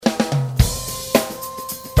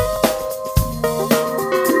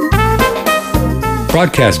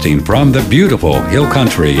Broadcasting from the beautiful Hill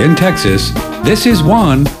Country in Texas, this is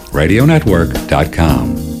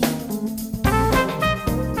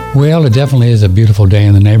OneRadioNetwork.com. Well, it definitely is a beautiful day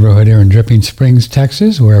in the neighborhood here in Dripping Springs,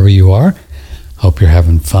 Texas, wherever you are. Hope you're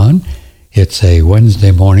having fun. It's a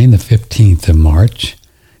Wednesday morning, the 15th of March.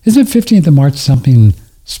 Isn't 15th of March something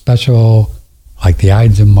special, like the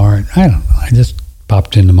Ides of March? I don't know. I just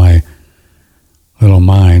popped into my little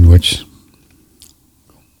mind, which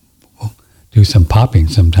will do some popping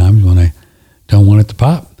sometimes when I don't want it to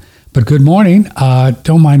pop. But good morning.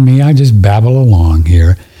 Don't mind me. I just babble along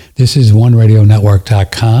here. This is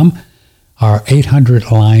OneRadioNetwork.com. Our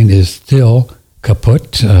 800 line is still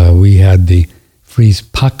kaput. We had the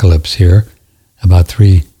freeze-pocalypse here about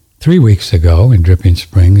three weeks ago in Dripping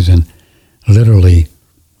Springs, and literally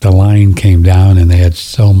the line came down and they had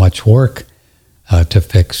so much work to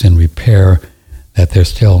fix and repair that they're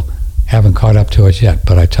still haven't caught up to us yet.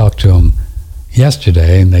 But I talked to them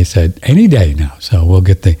yesterday and they said any day now. So we'll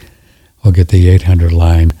get the 800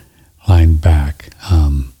 line back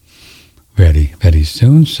ready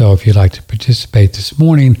soon. So if you'd like to participate this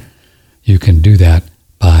morning, you can do that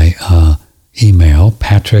by email,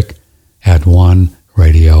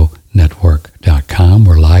 patrick@oneradionetwork.com.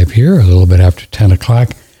 We're live here a little bit after 10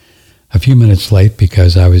 o'clock, a few minutes late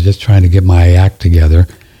because I was just trying to get my act together.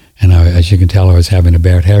 And as you can tell, I was having a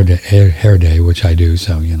bad hair day, which I do.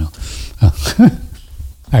 So,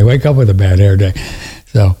 I wake up with a bad hair day.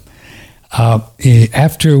 So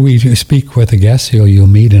after we speak with a guest who you'll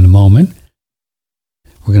meet in a moment,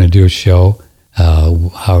 we're going to do a show,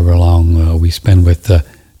 however long we spend with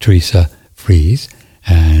Teresa Qi,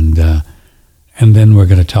 and then we're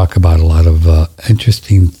going to talk about a lot of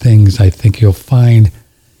interesting things I think you'll find,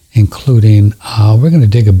 including we're going to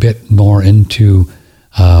dig a bit more into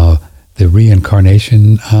the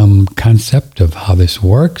reincarnation concept of how this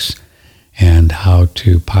works and how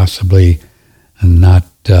to possibly not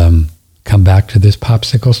come back to this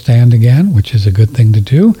popsicle stand again, which is a good thing to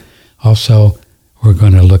do. Also, we're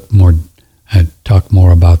going to look more and talk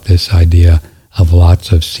more about this idea of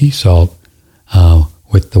lots of sea salt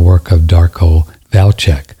with the work of Darko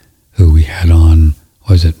Valchek, who we had on,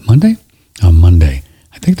 was it Monday? On Monday.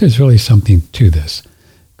 I think there's really something to this.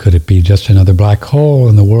 Could it be just another black hole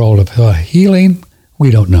in the world of healing?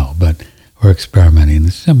 We don't know, but we're experimenting.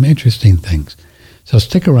 There's some interesting things. So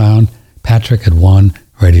stick around,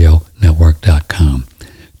 patrick@oneradionetwork.com.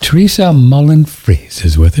 Teresa Mullen-Fries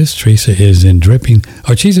is with us. Teresa is she's in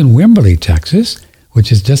Wimberley, Texas,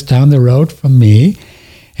 which is just down the road from me.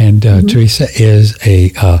 And Teresa is a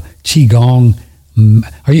Qi Gong.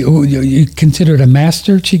 Are you considered a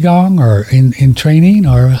master Qi Gong or in training,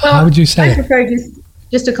 or how would you say I prefer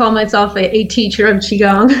just to call myself a teacher of Qi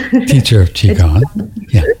Gong. Teacher of Qi Gong.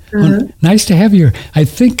 Yeah. Well, nice to have you. I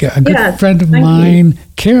think a good friend of mine,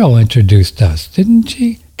 Carol, introduced us, didn't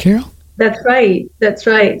she, Carol? That's right.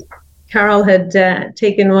 Carol had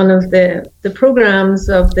taken one of the programs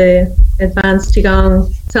of the advanced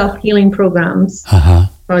Qigong self-healing programs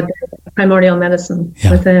for the primordial medicine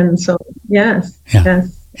within. So, yes. Yeah.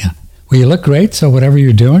 Well, you look great, so whatever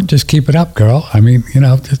you're doing, just keep it up, girl. I mean,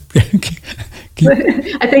 just keep.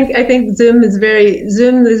 I think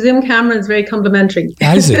the Zoom camera is very complimentary.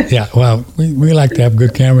 Is it? Yeah. Well, we like to have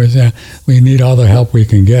good cameras. Yeah. We need all the help we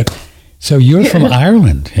can get. So you're from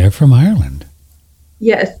Ireland. You're from Ireland.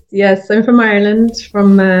 Yes. I'm from Ireland,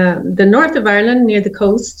 from the north of Ireland, near the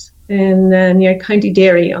coast, and near County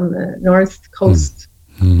Derry on the north coast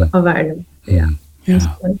of Ireland. Yeah.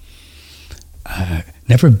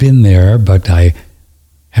 Never been there, but I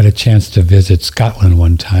had a chance to visit Scotland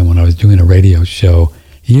one time when I was doing a radio show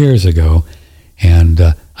years ago, and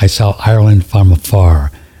I saw Ireland from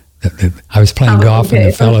afar. I was playing golf, and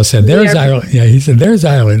the fellow said, "There's Ireland." Yeah, he said, "There's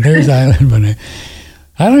Ireland. There's Ireland." But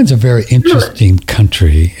Ireland's a very interesting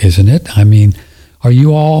country, isn't it? I mean, are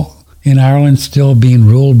you all in Ireland still being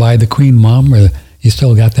ruled by the Queen Mum, or you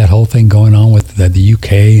still got that whole thing going on with the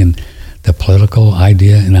UK and the political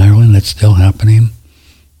idea in Ireland that's still happening?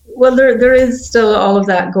 Well, there is still all of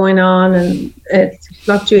that going on, and it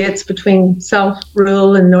fluctuates between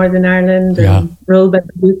self-rule in Northern Ireland and rule by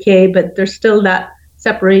the UK, but there's still that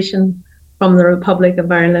separation from the Republic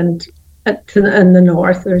of Ireland in the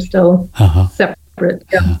north. They're still separate.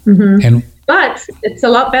 Yeah. But it's a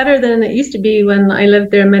lot better than it used to be when I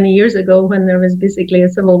lived there many years ago, when there was basically a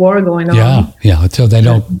civil war going on. Yeah. So they're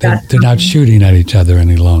not shooting at each other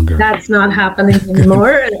any longer. That's not happening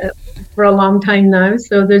anymore for a long time now.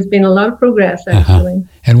 So there's been a lot of progress, actually.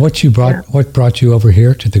 And what brought you over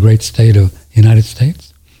here to the great state of United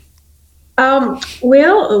States?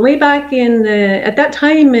 Well, way back at that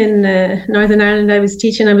time in Northern Ireland, I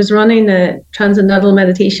was running a Transcendental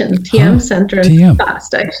Meditation TM center in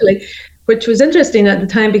Belfast, actually, which was interesting at the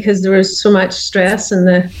time because there was so much stress in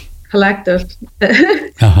the collective,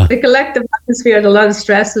 the collective atmosphere had a lot of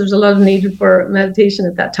stress. There was a lot of need for meditation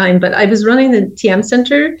at that time, but I was running the TM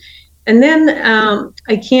center. And then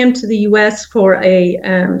I came to the US for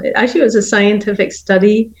actually it was a scientific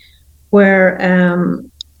study where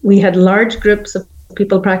we had large groups of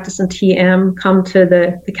people practicing TM come to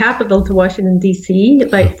the capital, to Washington, D.C.,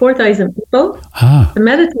 about 4,000 people, to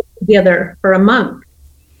meditate together for a month.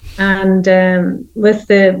 And with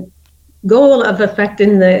the goal of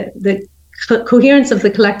affecting the coherence of the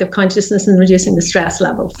collective consciousness and reducing the stress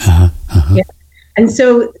levels. Yeah. And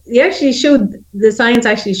so the science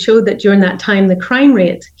actually showed that during that time, the crime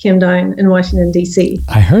rate came down in Washington, D.C.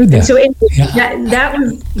 I heard that. And so that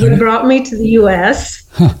was what brought me to the U.S.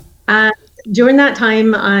 And during that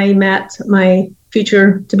time, I met my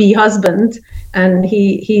future-to-be husband, and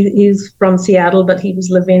he's from Seattle, but he was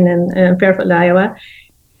living in Fairfield, Iowa.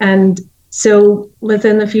 And so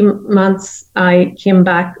within a few months, I came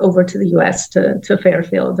back over to the U.S. to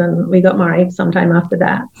Fairfield, and we got married sometime after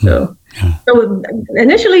that. So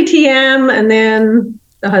initially TM, and then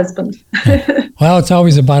the husband. Well, it's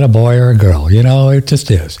always about a boy or a girl. It just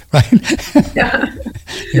is, right? Yeah.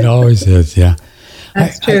 It always is, yeah.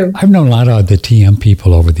 That's true. I've known a lot of the TM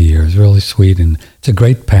people over the years. Really sweet, and it's a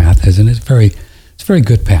great path, isn't it? It's a very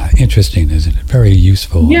good path. Interesting, isn't it? Very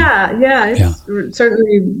useful. Yeah. It's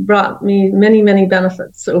certainly brought me many, many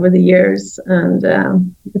benefits over the years,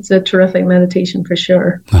 and it's a terrific meditation for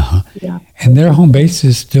sure. Yeah. And their home base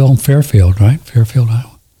is still in Fairfield, right? Fairfield,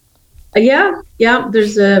 Iowa. Yeah.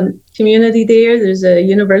 There's a community there. There's a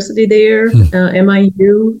university there,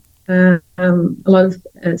 MIU. A lot of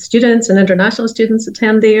students and international students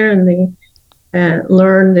attend there, and they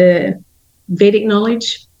learn the Vedic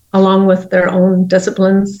knowledge along with their own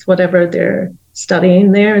disciplines, whatever they're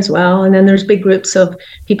studying there as well. And then there's big groups of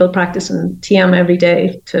people practicing TM every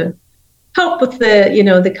day to help with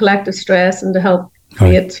the collective stress and to help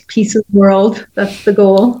create peace in the world. That's the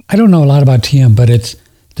goal. I don't know a lot about TM, but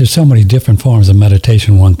there's so many different forms of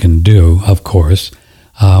meditation one can do, of course.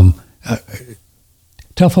 Tell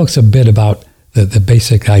folks a bit about the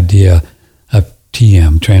basic idea of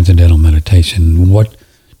TM, Transcendental Meditation. What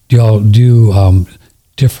do y'all do?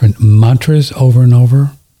 Different mantras over and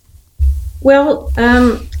over? Well,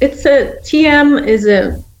 TM is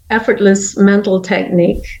a effortless mental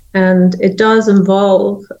technique, and it does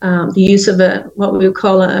involve the use of what we would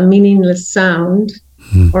call a meaningless sound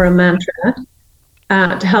or a mantra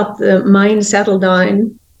to help the mind settle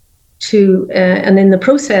down and in the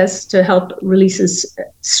process to help releases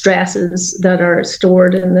stresses that are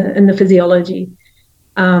stored in the physiology.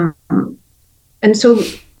 And so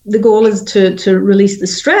the goal is to release the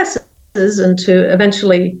stresses and to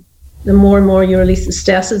eventually, the more and more you release the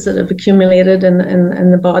stresses that have accumulated in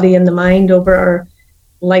the body and the mind over our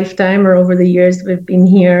lifetime or over the years that we've been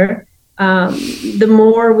here, the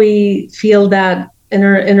more we feel that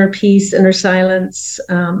inner peace, inner silence,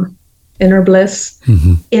 inner bliss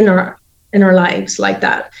in our lives like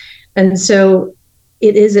that. And so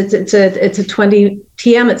it's a 20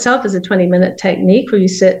 TM itself is a 20-minute technique where you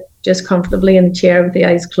sit just comfortably in a chair with the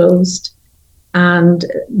eyes closed, and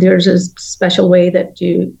there's a special way that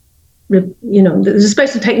there's a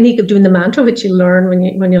special technique of doing the mantra which you learn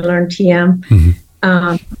when you learn TM.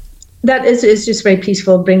 That is just very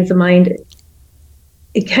peaceful. Brings the mind.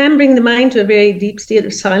 It can bring the mind to a very deep state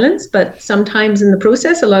of silence, but sometimes in the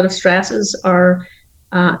process, a lot of stresses are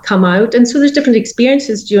come out, and so there's different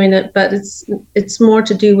experiences during it. But it's more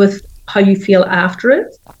to do with how you feel after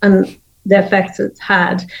it and the effects it's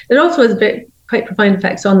had. It also has quite profound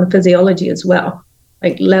effects on the physiology as well,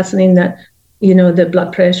 like lessening the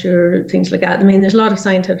blood pressure, things like that. I mean, there's a lot of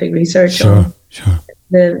scientific research on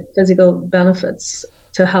the physical benefits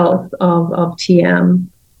to health of TM.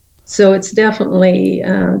 So it's definitely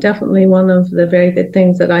one of the very good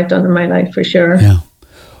things that I've done in my life for sure. Yeah.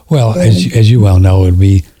 Well, as you well know,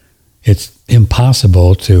 it's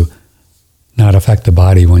impossible to not affect the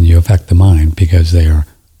body when you affect the mind because they are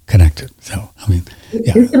connected. So, I mean,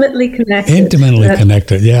 yeah. Intimately connected.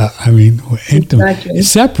 Connected, yeah. I mean, exactly.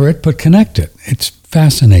 Separate but connected. It's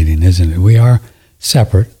fascinating, isn't it? We are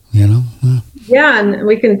separate, Yeah, and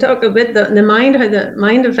we can talk a bit the mind, how the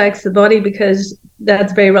mind affects the body, because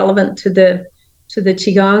that's very relevant to the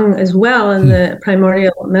Qigong as well, and the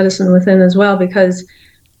primordial medicine within as well, because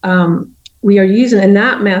we are using in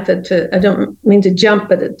that method I don't mean to jump,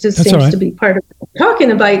 but it just seems to be part of what we're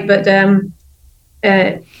talking about. But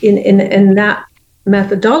in that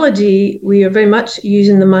methodology, we are very much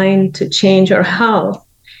using the mind to change our health.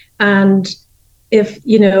 And if,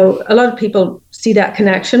 a lot of people see that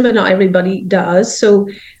connection, but not everybody does. So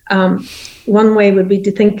one way would be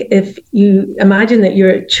to think, if you imagine that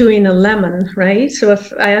you're chewing a lemon, right? So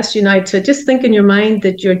if I asked you now to just think in your mind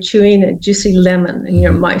that you're chewing a juicy lemon in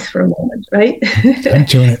your mouth for a moment, right? I'm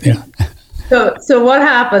chewing it, yeah. So what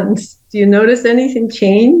happens? Do you notice anything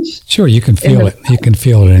change? Sure, you can feel it. You can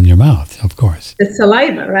feel it in your mouth, of course. The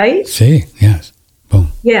saliva, right? See, yes. Boom.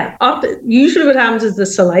 Yeah. Usually what happens is the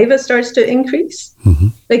saliva starts to increase. Mm-hmm.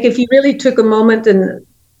 Like if you really took a moment and,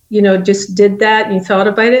 just did that and you thought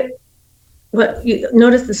about it, you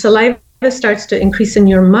notice the saliva starts to increase in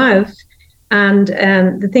your mouth. And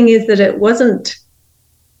the thing is that it wasn't,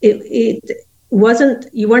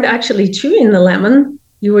 you weren't actually chewing the lemon.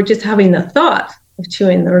 You were just having the thought of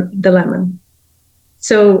chewing the lemon.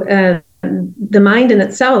 So the mind in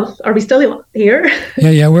itself, are we still here?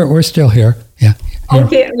 Yeah, we're still here. Yeah.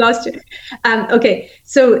 Okay, I lost you. Okay,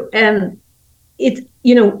 so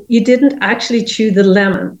you didn't actually chew the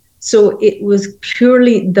lemon. So it was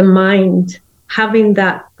purely the mind having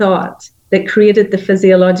that thought that created the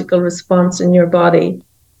physiological response in your body.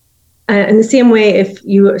 In the same way, if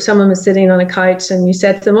someone was sitting on a couch and you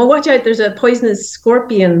said to them, "Oh, watch out, there's a poisonous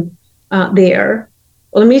scorpion there,"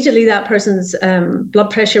 well, immediately that person's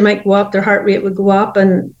blood pressure might go up, their heart rate would go up,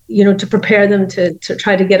 and to prepare them to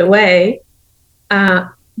try to get away.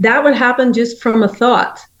 That would happen just from a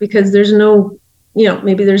thought, because there's no,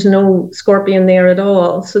 maybe there's no scorpion there at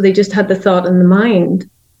all. So they just had the thought in the mind.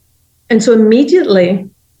 And so immediately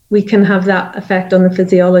we can have that effect on the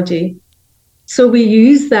physiology. So we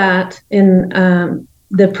use that in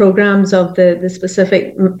the programs of the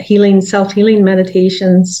specific healing, self-healing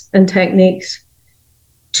meditations and techniques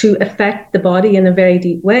to affect the body in a very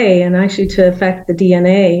deep way, and actually to affect the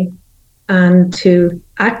DNA and to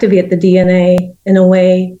activate the DNA in a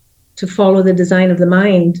way to follow the design of the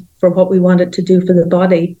mind for what we want it to do for the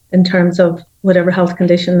body in terms of whatever health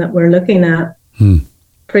condition that we're looking at.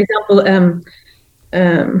 For example,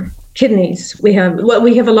 kidneys. We have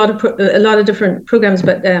a lot of different programs,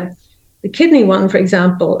 but the kidney one, for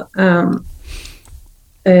example,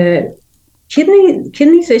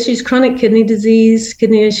 kidney issues, chronic kidney disease,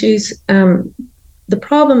 kidney issues. The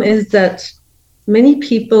problem is that many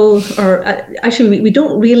people are actually, we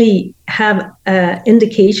don't really have an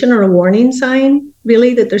indication or a warning sign,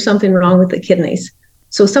 really, that there's something wrong with the kidneys.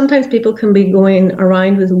 So sometimes people can be going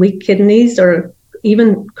around with weak kidneys or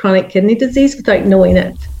even chronic kidney disease without knowing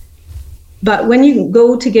it. But when you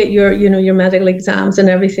go to get your medical exams and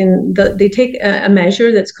everything, they take a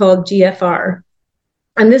measure that's called GFR.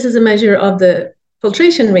 And this is a measure of the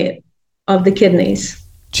filtration rate of the kidneys.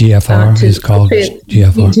 GFR is called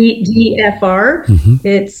GFR. GFR.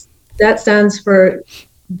 Mm-hmm. That stands for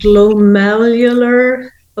glomerular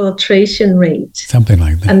filtration rate. Something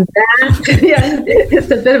like that. And that, yeah, it's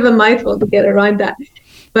a bit of a mouthful to get around that.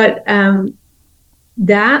 But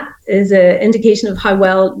that is an indication of how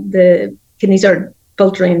well the kidneys are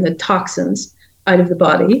filtering the toxins out of the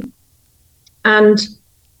body. And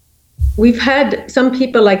we've had some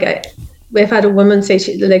people, we've had a woman say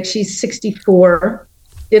she's 64,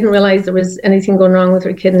 didn't realize there was anything going wrong with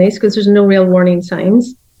her kidneys because there's no real warning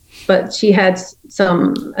signs. But she had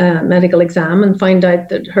some medical exam and found out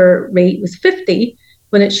that her rate was 50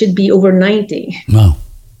 when it should be over 90. Wow.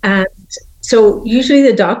 And so usually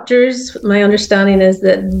the doctors, my understanding is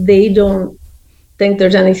that they don't think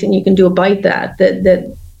there's anything you can do about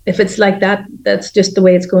that if it's like that, that's just the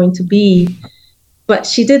way it's going to be. But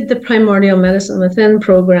she did the Primordial Medicine Within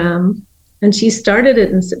program, and she started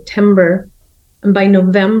it in September. And by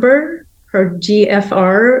November, her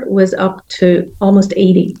GFR was up to almost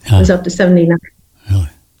 80. It was up to 79. Really?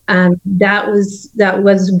 And that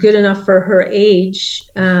was good enough for her age.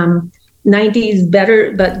 90 is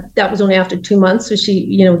better, but that was only after 2 months. So she,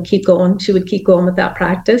 keep going. She would keep going with that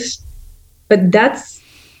practice. But that's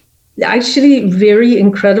actually very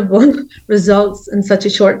incredible results in such a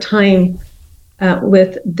short time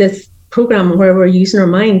with this program where we're using our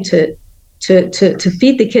mind to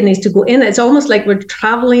feed the kidneys, to go in. It's almost like we're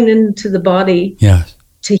traveling into the body. Yes.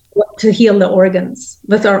 To heal the organs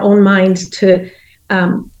with our own mind, to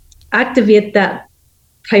activate that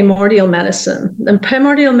primordial medicine. And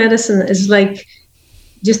primordial medicine is like,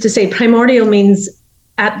 just to say, primordial means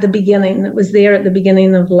at the beginning. It was there at the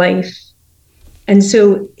beginning of life. And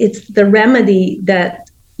so it's the remedy that,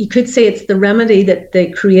 you could say it's the remedy that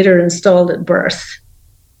the Creator installed at birth.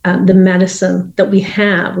 The medicine that we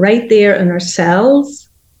have right there in our cells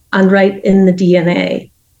and right in the DNA.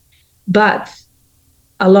 But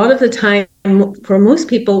a lot of the time, for most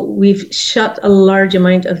people, we've shut a large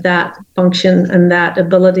amount of that function and that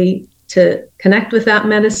ability to connect with that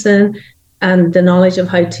medicine and the knowledge of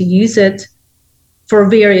how to use it for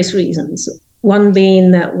various reasons. One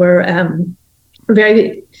being that we're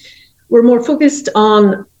more focused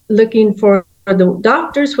on looking for the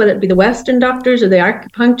doctors, whether it be the Western doctors or the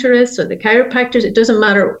acupuncturists or the chiropractors. It doesn't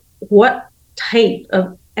matter what type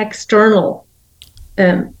of external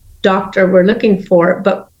doctor we're looking for,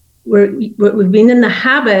 but we've been in the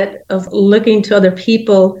habit of looking to other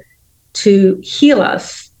people to heal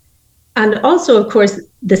us. And also, of course,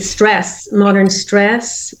 the stress, modern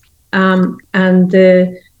stress, and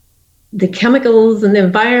the chemicals and the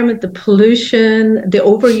environment, the pollution, the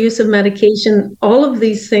overuse of medication, all of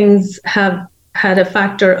these things have had a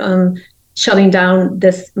factor on shutting down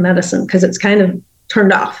this medicine because it's kind of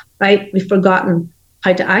turned off, right? We've forgotten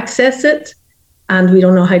how to access it and we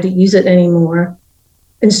don't know how to use it anymore.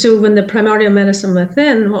 And so when the primordial medicine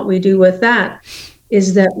within, what we do with that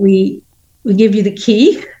is that we give you the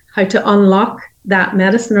key, how to unlock that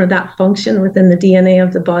medicine or that function within the DNA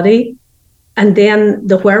of the body. And then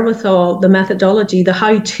the wherewithal, the methodology, the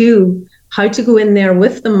how to go in there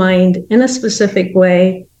with the mind in a specific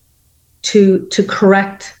way to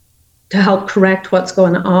help correct what's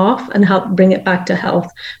going off and help bring it back to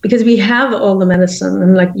health. Because we have all the medicine.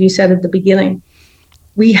 And like you said at the beginning,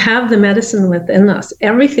 we have the medicine within us.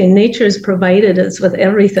 Everything, nature has provided us with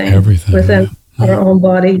everything within our own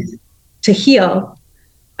bodies to heal.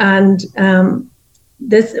 And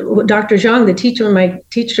this Dr. Zhang, my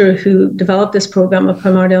teacher who developed this program of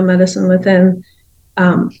primordial medicine within,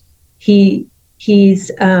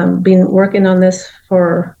 he's been working on this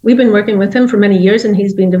we've been working with him for many years, and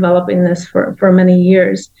he's been developing this for many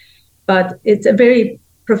years. But it's a very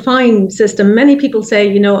profound system. Many people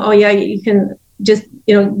say, oh yeah, you can just,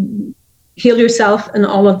 heal yourself and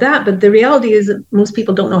all of that. But the reality is that most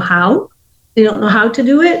people don't know how. They don't know how to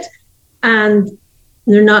do it. And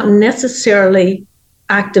they're not necessarily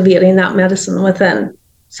activating that medicine within.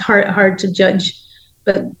 It's hard to judge.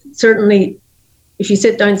 But certainly, if you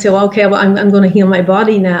sit down and say, well, okay, I'm going to heal my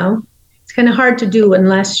body now, it's kind of hard to do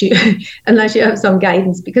unless you have some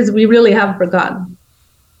guidance, because we really have forgotten.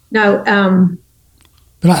 Now,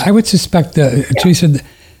 but I would suspect that, Teresa,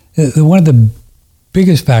 one of the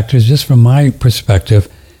biggest factors, just from my perspective,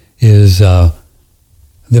 is the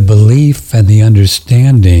belief and the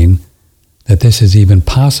understanding that this is even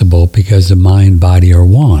possible because the mind, body are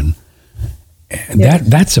one. Yes.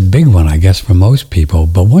 That's a big one, I guess, for most people.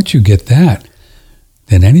 But once you get that,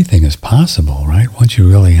 then anything is possible, right? Once you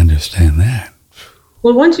really understand that.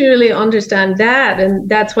 Well, once you really understand that, and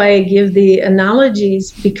that's why I give the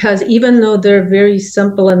analogies, because even though they're very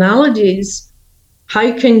simple analogies,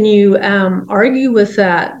 how can you argue with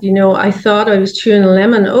that? I thought I was chewing a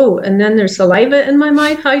lemon. Oh, and then there's saliva in my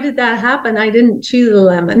mouth. How did that happen? I didn't chew the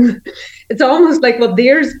lemon. It's almost like, well,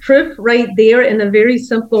 there's proof right there in a very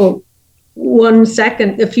simple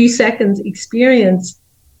a few seconds experience.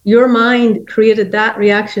 Your mind created that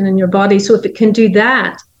reaction in your body. So if it can do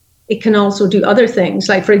that, it can also do other things.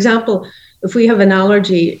 Like, for example, if we have an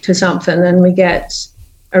allergy to something and we get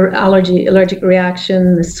an allergic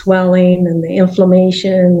reaction, the swelling and the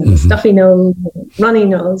inflammation and the stuffy nose, and runny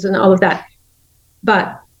nose and all of that.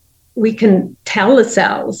 But we can tell the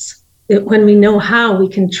cells that when we know how, we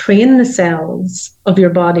can train the cells of your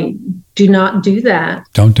body. Do not do that.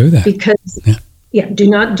 Don't do that. Because... Yeah, do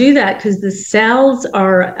not do that, because the cells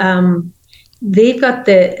are, they've got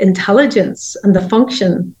the intelligence and the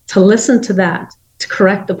function to listen to that, to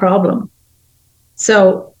correct the problem.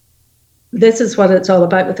 So this is what it's all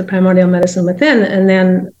about with the primordial medicine within. And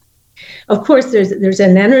then, of course, there's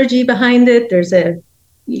an energy behind it.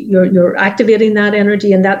 You're activating that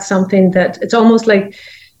energy, and that's something that it's almost like,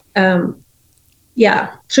 through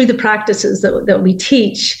the practices that we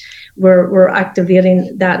teach, we're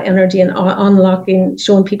activating that energy and unlocking,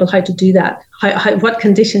 showing people how to do that. What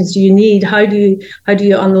conditions do you need? How do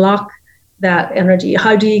you unlock that energy?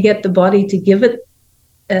 How do you get the body to give it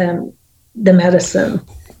the medicine?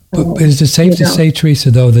 But is it safe to say, Teresa,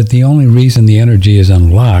 though, that the only reason the energy is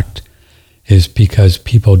unlocked is because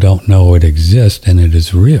people don't know it exists and it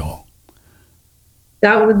is real?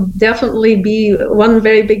 That would definitely be one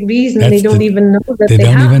very big reason. They don't even know that they have it. They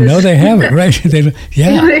don't even know they have it, right? They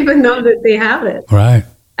don't even know that they have it. Right.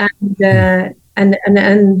 And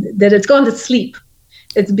that it's gone to sleep.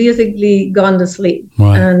 It's basically gone to sleep.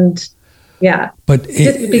 Right. And but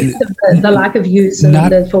just because of the lack of use and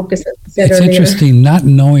the focus that you said earlier. It's interesting not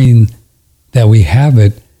knowing that we have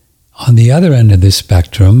it. On the other end of the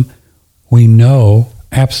spectrum, we know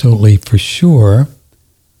absolutely for sure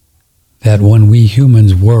that when we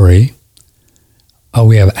humans worry, or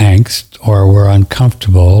we have angst, or we're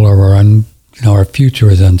uncomfortable, or our future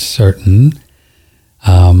is uncertain,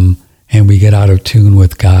 and we get out of tune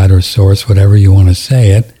with God or Source, whatever you want to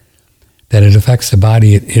say it, that it affects the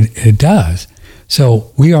body. It does.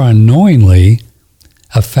 So we are unknowingly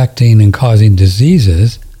affecting and causing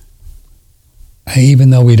diseases, even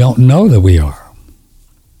though we don't know that we are.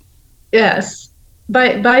 Yes,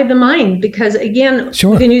 by the mind, because again,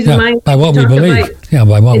 sure. we can use the mind by what we believe.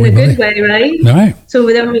 By what we believe. In a good way, right? Right. So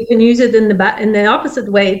then we can use it in the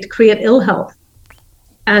opposite way to create ill health,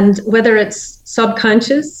 and whether it's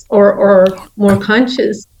subconscious or more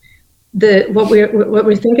conscious, what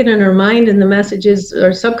we're thinking in our mind and the messages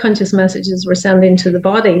or subconscious messages we're sending to the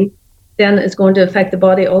body, then it's going to affect the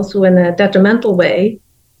body also in a detrimental way.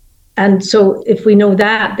 And so if we know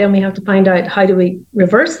that, then we have to find out, how do we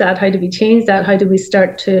reverse that? How do we change that? How do we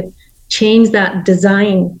start to change that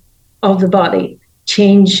design of the body?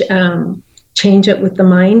 Change it with the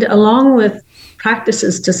mind, along with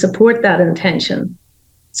practices to support that intention.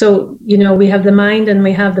 So, we have the mind and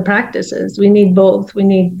we have the practices. We need both. We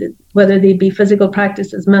need, whether they be physical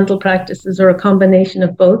practices, mental practices, or a combination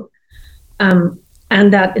of both, and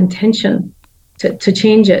that intention to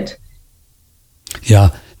change it.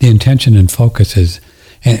 Yeah. The intention and focus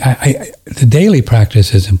and the daily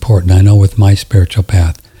practice is important. I know with my spiritual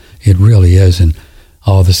path, it really is. And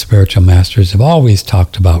all the spiritual masters have always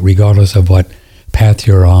talked about, regardless of what path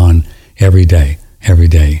you're on, every day.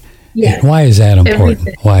 Yes. Why is that important?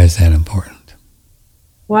 Why is that important?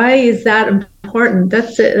 Why is that important?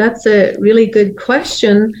 That's a really good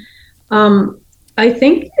question. I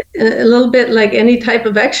think a little bit like any type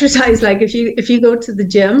of exercise, like if you go to the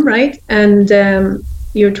gym, right? And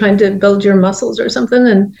you're trying to build your muscles or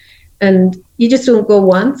something, and you just don't go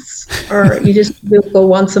once, or you just don't go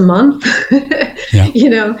once a month, yeah.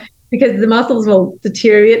 Because the muscles will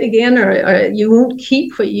deteriorate again, or you won't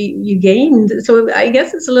keep what you gained. So I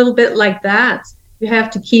guess it's a little bit like that. You have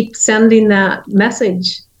to keep sending that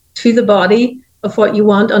message to the body of what you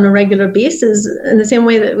want on a regular basis, in the same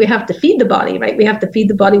way that we have to feed the body, right? We have to feed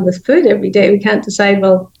the body with food every day. We can't decide,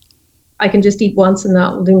 well, I can just eat once and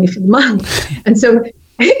that will do me for the month. And so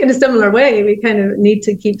in a similar way, we kind of need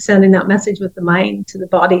to keep sending that message with the mind to the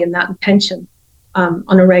body, and that intention on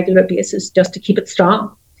a regular basis, just to keep it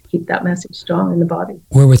strong, to keep that message strong in the body.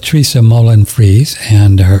 We're with Teresa Mullen-Fries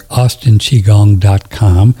and her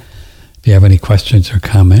AustinQiGong.com. If you have any questions or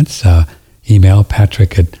comments, email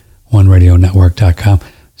patrick@oneradionetwork.com.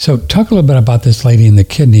 So talk a little bit about this lady in the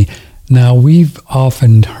kidney. Now, we've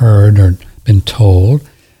often heard or been told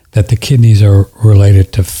that the kidneys are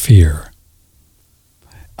related to fear.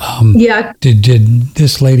 Yeah. Did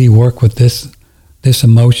this lady work with this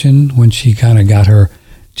emotion when she kind of got her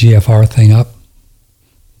GFR thing up?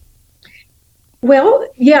 Well,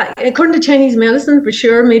 yeah. According to Chinese medicine, for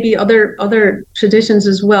sure. Maybe other traditions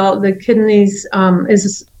as well. The kidneys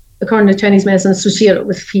is, according to Chinese medicine, associated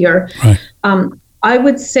with fear. Right. I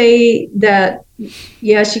would say that,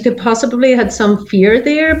 yeah, she could possibly had some fear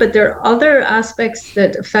there, but there are other aspects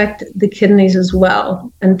that affect the kidneys as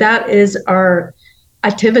well, and that is our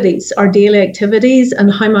activities, our daily activities,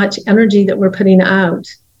 and how much energy that we're putting out.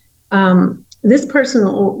 This person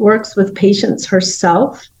works with patients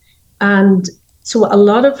herself, and so a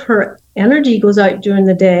lot of her energy goes out during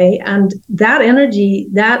the day, and that energy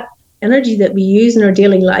that we use in our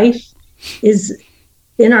daily life is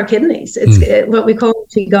in our kidneys. It's what we call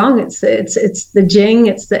Qigong. It's the Jing,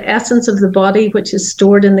 it's the essence of the body, which is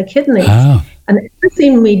stored in the kidneys. Ah. And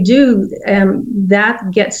everything we do,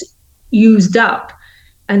 that gets used up.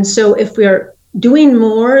 And so if we're doing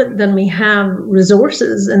more than we have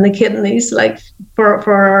resources in the kidneys, like for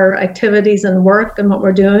our activities and work and what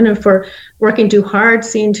we're doing, if we're working too hard,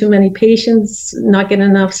 seeing too many patients, not getting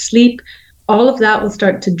enough sleep, all of that will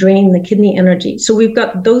start to drain the kidney energy. So we've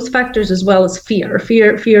got those factors as well as fear.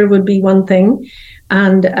 Fear would be one thing.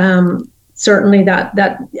 And certainly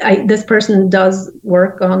this person does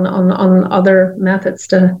work on other methods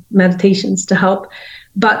meditations to help.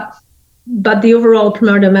 But the overall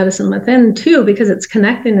primordial medicine within too, because it's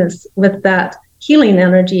connecting us with that healing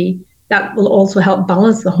energy, that will also help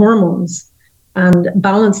balance the hormones and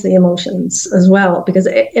balance the emotions as well, because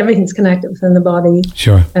everything's connected within the body.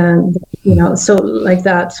 Sure. And, so like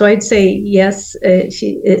that. So I'd say, yes,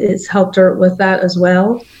 it's helped her with that as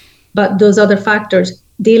well. But those other factors,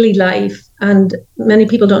 daily life, and many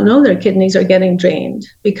people don't know their kidneys are getting drained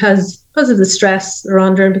because of the stress they're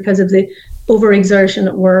under, because of the overexertion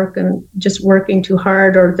at work and just working too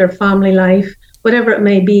hard, or their family life, whatever it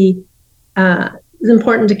may be. It's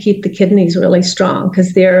important to keep the kidneys really strong,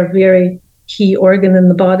 because they're a very key organ in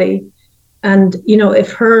the body. And,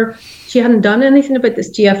 if she hadn't done anything about this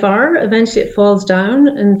GFR, eventually it falls down,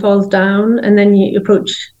 and then you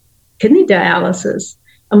approach kidney dialysis.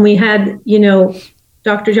 And we had,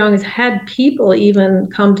 Dr. Zhang has had people even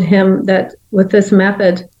come to him that with this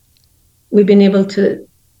method, we've been able to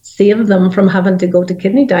save them from having to go to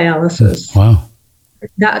kidney dialysis. Wow.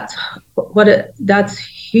 That's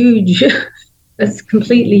huge. It's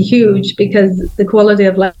completely huge, because the quality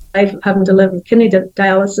of life having to live with kidney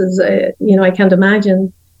dialysis, I can't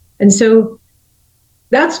imagine. And so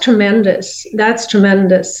that's tremendous. That's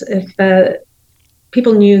tremendous. If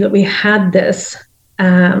people knew that we had this,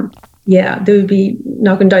 they would be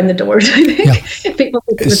knocking down the doors, I think. Yeah. People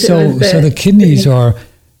so the kidneys are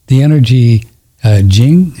the energy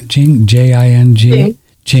Jing, Jing, Jing.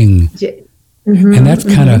 Mm-hmm, and that's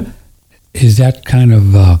kind of, is that kind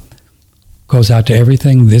of goes out to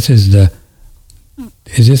everything? Is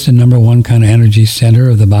this the number one kind of energy center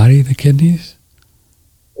of the body, the kidneys?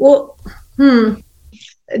 Well,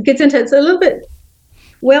 it gets into it's a little bit.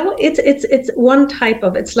 Well, it's one type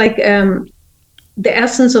of. It's like the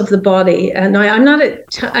essence of the body. And now I'm not an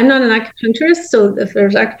acupuncturist, so if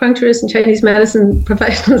there's acupuncturists and Chinese medicine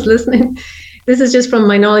professionals listening, this is just from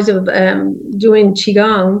my knowledge of doing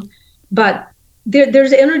Qigong. But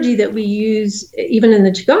there's energy that we use even in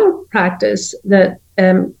the Qigong practice that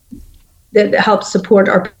helps support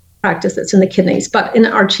our practice that's in the kidneys. But in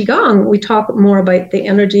our Qigong, we talk more about the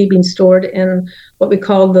energy being stored in what we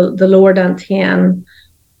call the lower dantian,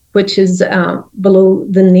 which is below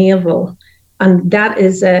the navel. And that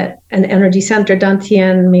is an energy center.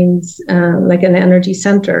 Dantian means like an energy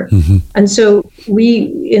center. Mm-hmm. And so we,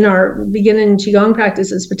 in our beginning Qigong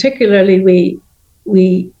practices particularly,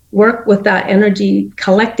 we work with that energy,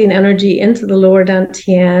 collecting energy into the lower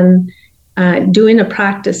dantian, doing a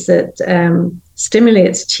practice that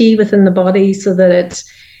stimulates qi within the body so that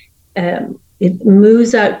it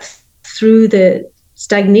moves out through the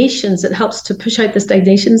stagnations. It helps to push out the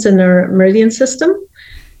stagnations in our meridian system.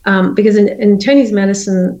 Because in Chinese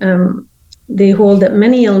medicine, they hold that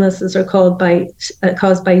many illnesses are caused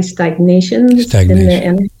by stagnation in the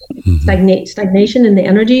energy, mm-hmm. Stagnation in the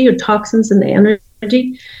energy, or toxins in the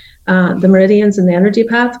energy, the meridians and the energy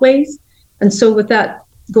pathways. And so with that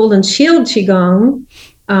golden shield Qigong,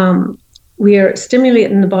 we are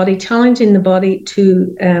stimulating the body, challenging the body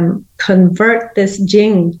to convert this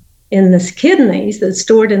Jing in the kidneys that's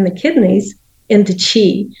stored in the kidneys into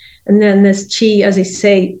qi. And then this qi, as I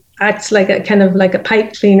say, acts like a kind of like a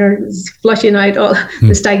pipe cleaner, flushing out all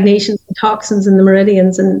the stagnations and toxins in the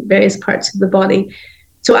meridians and various parts of the body.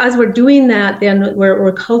 So as we're doing that, then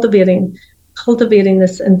we're cultivating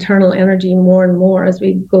this internal energy more and more as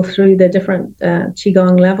we go through the different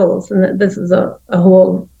Qigong levels. And this is a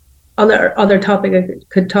whole other topic. I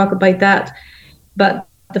could talk about that. But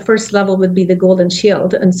the first level would be the golden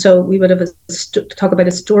shield. And so we would have talk about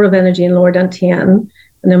a store of energy in lower dantian.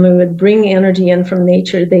 And then we would bring energy in from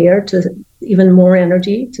nature there to even more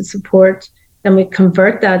energy to support. Then we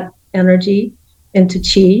convert that energy into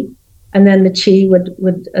qi. And then the qi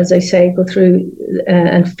would, as I say, go through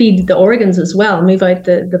and feed the organs as well, move out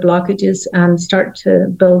the blockages and start to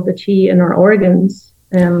build the qi in our organs.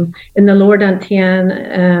 In the lower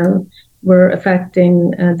dantian, we're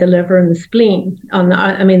affecting the liver and the spleen.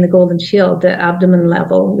 The golden shield, the abdomen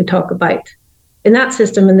level we talk about. In that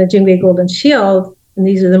system, in the Jingwei golden shield, and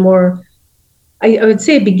these are the more, I would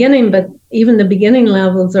say beginning, but even the beginning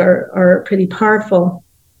levels are pretty powerful.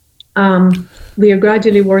 We are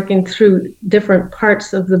gradually working through different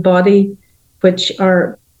parts of the body, which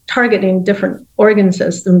are targeting different organ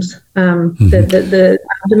systems. The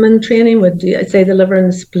abdomen training would, I'd say, the liver and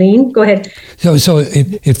the spleen. Go ahead. So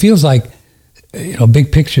it feels like,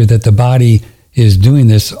 big picture, that the body is doing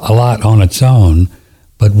this a lot on its own,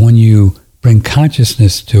 but when you bring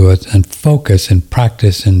consciousness to it and focus and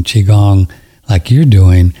practice in Qigong like you're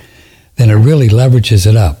doing, then it really leverages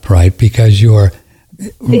it up, right? Because you're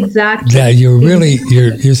exactly. Yeah,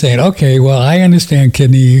 you're saying, okay, well, I understand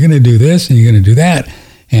kidney. You're going to do this and you're going to do that,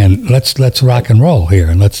 and let's rock and roll here,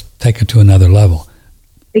 and let's take it to another level.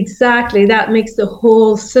 Exactly. That makes the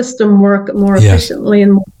whole system work more efficiently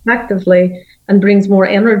and more effectively, and brings more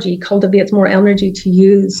energy, cultivates more energy to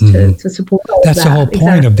use to support all That's that. the whole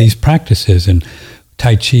point of these practices in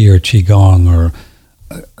Tai Chi or Qigong or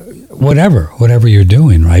whatever you're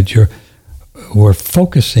doing, right? We're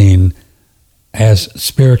focusing as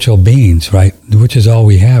spiritual beings, right? Which is all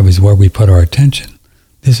we have, is where we put our attention.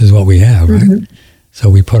 This is what we have, right? Mm-hmm. So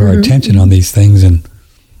we put our attention on these things and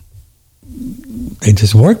they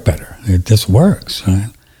just work better. It just works, right?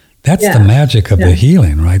 That's the magic of the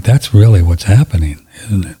healing, right? That's really what's happening,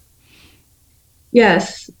 isn't it?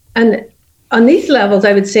 Yes. And on these levels,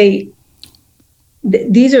 I would say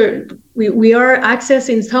these are, we are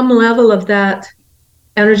accessing some level of that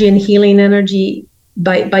energy and healing energy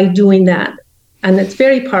by doing that. And it's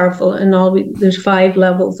very powerful. And there's 5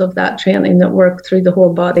 levels of that training that work through the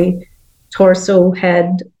whole body: torso,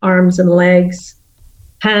 head, arms and legs,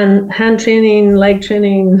 hand training, leg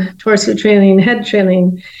training, torso training, head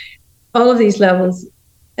training, all of these levels.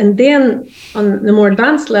 And then on the more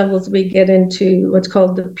advanced levels, we get into what's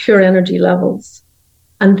called the pure energy levels,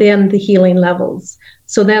 and then the healing levels.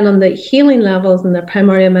 So then on the healing levels and the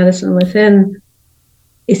primordial medicine within,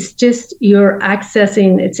 it's just you're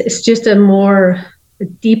accessing, it's just a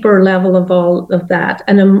deeper level of all of that,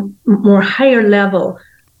 and a more higher level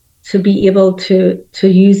to be able to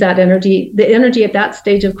use that energy. The energy at that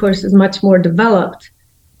stage, of course, is much more developed.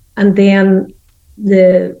 And then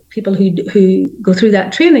the people who go through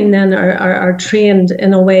that training then are trained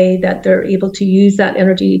in a way that they're able to use that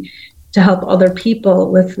energy to help other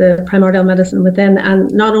people with the primordial medicine within,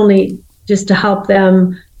 and not only just to help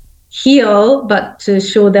them heal, but to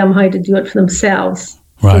show them how to do it for themselves,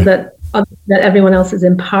 right, so that everyone else is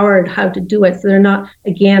empowered how to do it. So they're not,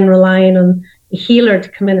 again, relying on a healer to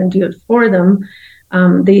come in and do it for them.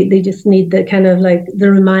 They just need the kind of like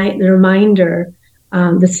the reminder,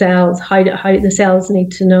 the cells, how the cells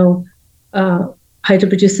need to know how to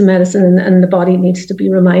produce the medicine, and the body needs to be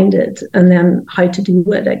reminded, and then how to do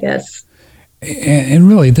it, I guess. And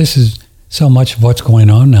really, this is so much of what's going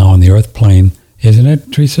on now on the earth plane, isn't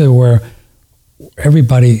it, Teresa, where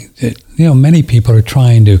everybody, many people are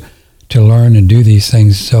trying to learn and do these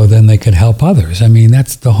things so then they could help others. I mean,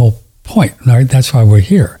 that's the whole point, right? That's why we're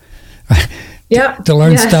here. Right? Yeah. To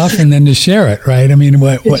learn stuff and then to share it, right? I mean,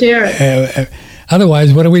 share it.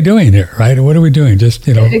 Otherwise, what are we doing here, right? What are we doing? Just,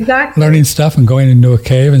 exactly. Learning stuff and going into a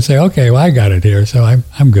cave and say, okay, well, I got it here, so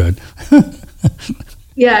I'm good.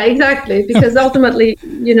 Yeah, exactly. Because ultimately,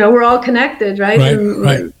 we're all connected, right?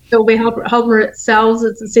 Right. So we help ourselves.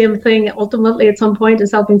 It's the same thing. Ultimately, at some point,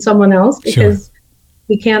 is helping someone else, because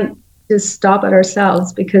we can't just stop at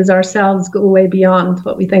ourselves, because ourselves go way beyond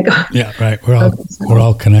what we think of. Yeah, right. We're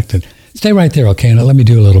all connected. Stay right there, okay? Now let me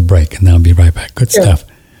do a little break, and then I'll be right back. Good stuff.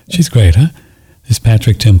 She's great, huh? This is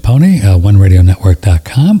Patrick Timpone,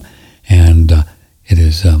 OneRadioNetwork.com, and it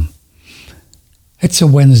is. It's a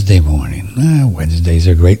Wednesday morning. Wednesdays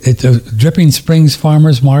are great. It's a Dripping Springs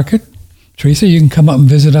Farmers Market. Teresa, you can come up and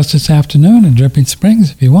visit us this afternoon in Dripping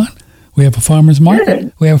Springs if you want. We have a farmers market.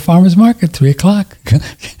 Good. We have a farmers market, 3:00.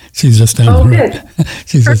 She's just down the road.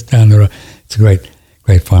 She's just down the road. It's a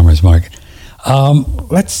great farmers market.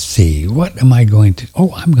 Let's see. What am I going to?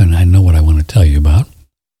 I know what I want to tell you about.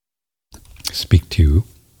 Speak to you.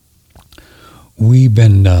 We've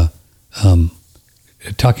been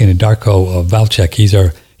talking to Darko Valchek.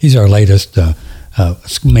 He's our latest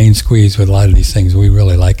main squeeze with a lot of these things. We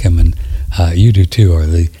really like him, and you do too. Or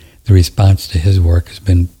the response to his work has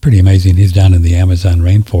been pretty amazing. He's down in the Amazon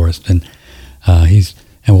rainforest, and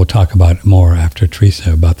we'll talk about it more after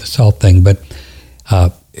Teresa about the salt thing. But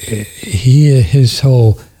his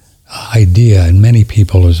whole idea, and many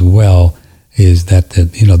people as well, is that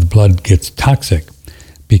the blood gets toxic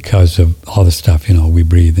because of all the stuff we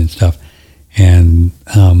breathe and stuff, and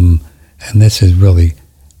this is really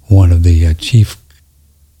one of the chief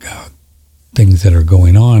things that are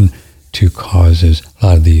going on to causes a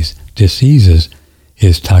lot of these diseases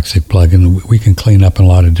is toxic blood, and we can clean up in a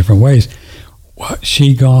lot of different ways.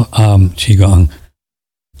 Qi Gong,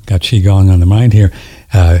 got Qi Gong on the mind here.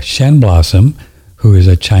 Shen Blossom, who is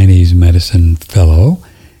a Chinese medicine fellow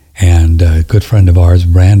and a good friend of ours,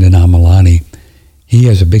 Brandon Amalani, he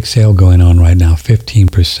has a big sale going on right now, 15%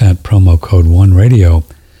 promo code OneRadio,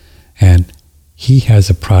 and he has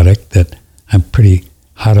a product that I'm pretty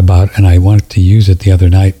hot about, and I wanted to use it the other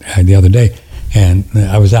day, and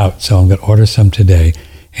I was out, so I'm going to order some today.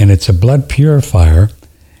 And it's a blood purifier,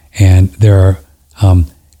 and there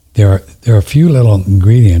are a few little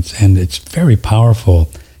ingredients, and it's very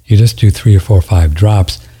powerful. You just do 3 or 4 or 5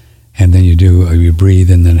 drops, and then you breathe,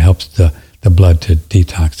 and then it helps the blood to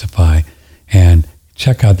detoxify. And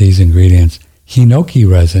check out these ingredients: hinoki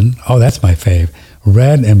resin. Oh, that's my fave.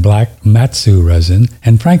 Red and black matsu resin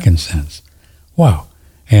and frankincense. Wow.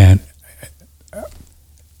 And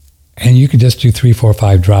you could just do 3, 4,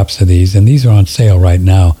 5 drops of these, and these are on sale right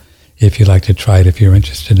now if you'd like to try it, if you're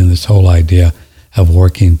interested in this whole idea of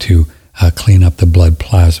working to clean up the blood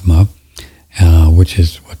plasma, which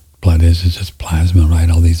is what blood is. It's just plasma, right?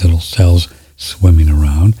 All these little cells swimming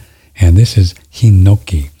around. And this is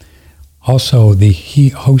hinoki. Also, the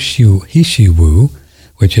hishiwu,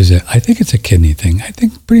 which is I think it's a kidney thing. I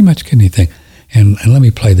think pretty much kidney thing. And let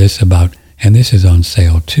me play this and this is on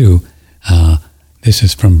sale too. This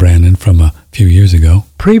is from Brandon from a few years ago.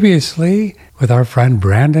 Previously, with our friend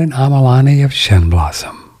Brandon Amalani of Shen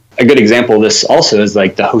Blossom. A good example of this also is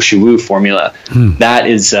like the Hoshu formula. That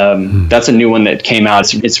is, that's a new one that came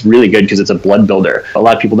out. It's really good because it's a blood builder. A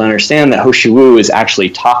lot of people don't understand that Hoshu is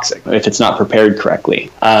actually toxic if it's not prepared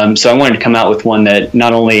correctly. So I wanted to come out with one that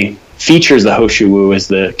not only features the Hoshu as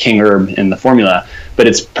the king herb in the formula, but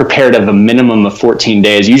it's prepared of a minimum of 14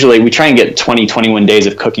 days. Usually we try and get 20, 21 days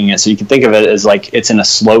of cooking it. So you can think of it as like it's in a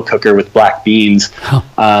slow cooker with black beans.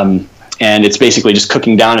 And it's basically just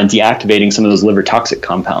cooking down and deactivating some of those liver toxic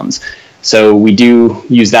compounds. So we do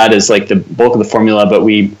use that as like the bulk of the formula, but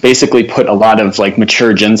we basically put a lot of like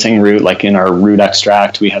mature ginseng root, like in our root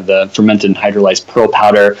extract. We have the fermented and hydrolyzed pearl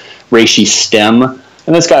powder, reishi stem,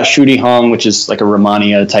 and it's got Shudi Hong, which is like a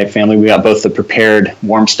Romania type family. We got both the prepared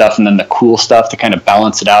warm stuff and then the cool stuff to kind of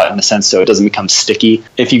balance it out in a sense so it doesn't become sticky.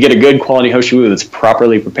 If you get a good quality Hoshu that's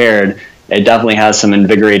properly prepared, it definitely has some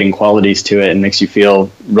invigorating qualities to it and makes you feel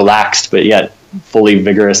relaxed, but yet fully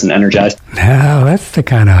vigorous and energized. Now, that's the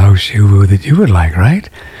kind of Hoshu that you would like, right?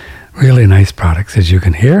 Really nice products, as you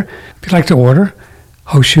can hear. If you'd like to order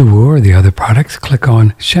Hoshu or the other products, click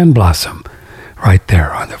on Shen Blossom right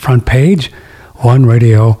there on the front page,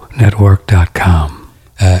 oneradionetwork.com.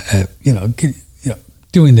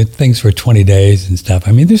 Doing the things for 20 days and stuff.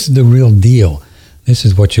 I mean, this is the real deal. This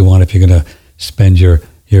is what you want if you're going to spend your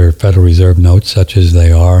Federal Reserve notes, such as they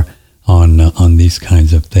are on these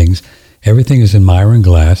kinds of things. Everything is in Myron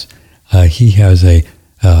glass. He has a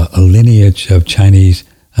lineage of Chinese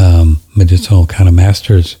medicinal kind of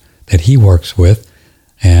masters that he works with,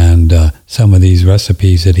 and some of these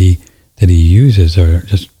recipes that he uses are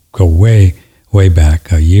just go way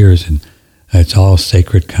back years, and it's all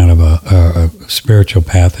sacred kind of a spiritual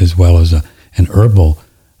path as well as an herbal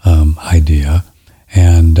idea.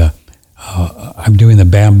 And I'm doing the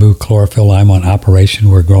bamboo chlorophyll. I'm on operation.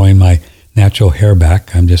 We're growing my natural hair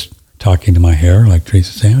back. I'm just talking to my hair, like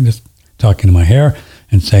Teresa saying. I'm just talking to my hair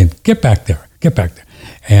and saying, get back there.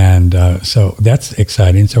 And so that's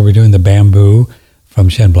exciting. So we're doing the bamboo from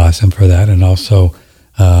Shen Blossom for that, and also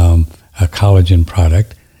a collagen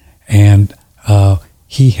product. And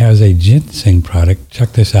he has a ginseng product.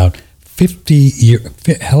 Check this out.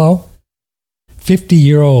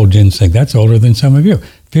 50-year-old ginseng. That's older than some of you.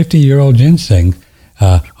 50-year-old ginseng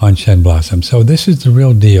on Shen Blossom. So this is the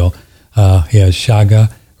real deal. He has shaga,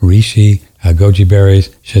 reishi, goji berries,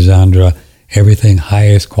 schizandra, everything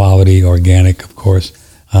highest quality, organic, of course.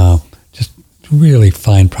 Just really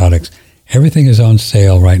fine products. Everything is on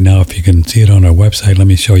sale right now. If you can see it on our website, let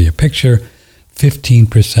me show you a picture.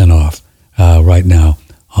 15% off right now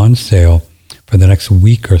on sale for the next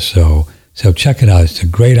week or so. So check it out. It's a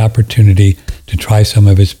great opportunity to try some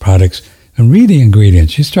of his products and read the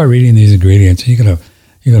ingredients. You start reading these ingredients, and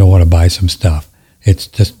you're gonna want to buy some stuff. It's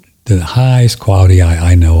just the highest quality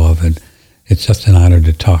I know of, and it's just an honor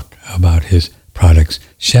to talk about his products.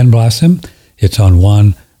 Shen Blossom. It's on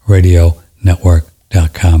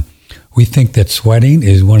oneradionetwork.com. We think that sweating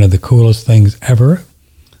is one of the coolest things ever,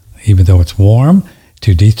 even though it's warm,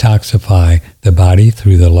 to detoxify the body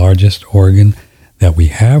through the largest organ that we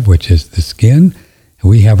have, which is the skin.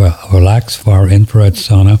 We have a Relax Far infrared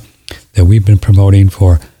sauna that we've been promoting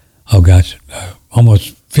for,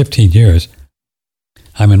 almost 15 years.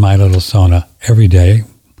 I'm in my little sauna every day.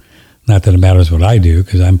 Not that it matters what I do,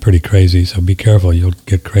 because I'm pretty crazy, so be careful. You'll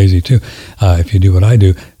get crazy too if you do what I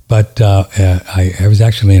do. But I was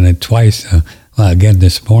actually in it twice, again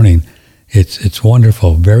this morning. It's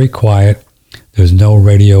wonderful, very quiet. There's no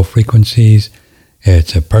radio frequencies.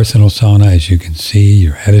 It's a personal sauna. As you can see,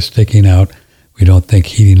 your head is sticking out. We don't think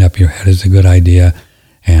heating up your head is a good idea.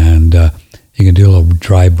 And you can do a little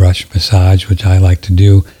dry brush massage, which I like to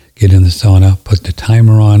do. Get in the sauna, put the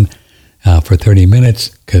timer on for 30 minutes,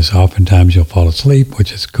 because oftentimes you'll fall asleep,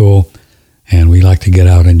 which is cool. And we like to get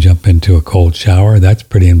out and jump into a cold shower. That's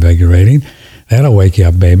pretty invigorating. That'll wake you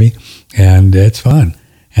up, baby. And it's fun.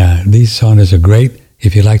 These saunas are great.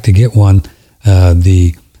 If you'd like to get one,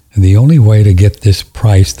 the only way to get this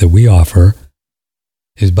price that we offer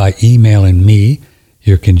is by emailing me,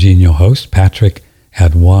 your congenial host, Patrick,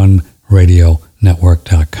 at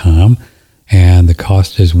oneradionetwork.com. And the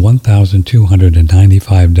cost is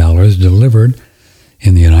 $1,295 delivered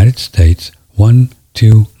in the United States,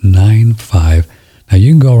 1295. Now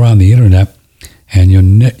you can go around the internet and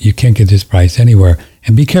you can't get this price anywhere.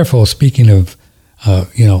 And be careful. Speaking of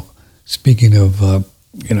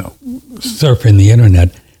surfing the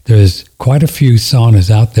internet, there's quite a few saunas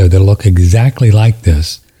out there that look exactly like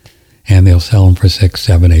this, and they'll sell them for $600,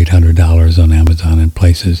 $700, $800 on Amazon and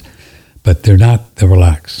places. But they're not the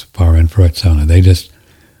Relax Far Infrared Sauna. They just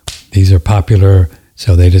These are popular,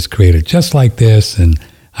 so they just create it just like this, and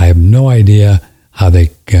I have no idea how they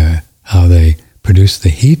produce the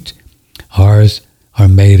heat. Ours are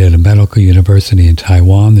made at a medical university in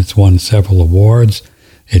Taiwan that's won several awards.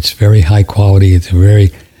 It's very high quality. It's a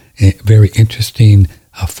very, very interesting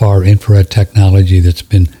far infrared technology that's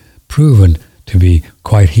been proven to be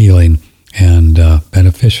quite healing and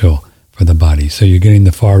beneficial for the body. So you're getting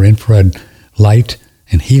the far infrared light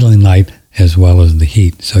and healing light as well as the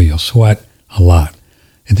heat. So you'll sweat a lot.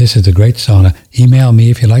 And this is a great sauna. Email me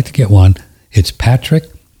if you'd like to get one. It's Patrick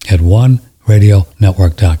at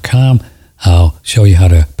oneradionetwork.com. I'll show you how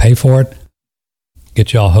to pay for it,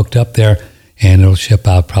 get you all hooked up there, and it'll ship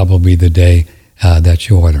out probably the day that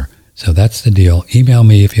you order. So that's the deal. Email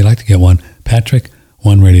me if you'd like to get one, Patrick,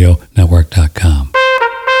 oneradionetwork.com.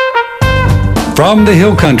 From the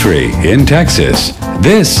Hill Country in Texas,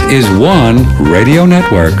 this is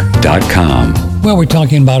OneRadioNetwork.com. Well, we're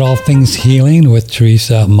talking about all things healing with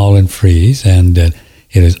Teresa Mullen-Fries, and it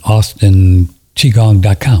is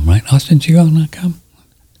AustinQigong.com, right? AustinQigong.com?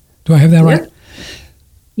 Do I have that right?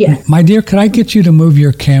 Yes. My dear, could I get you to move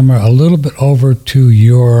your camera a little bit over to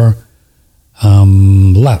your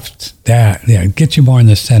left? That, yeah, get you more in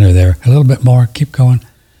the center there. A little bit more. Keep going.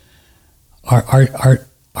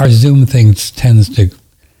 Our Zoom thing tends to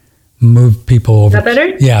move people over. Is that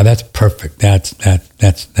better? Yeah, that's perfect. That's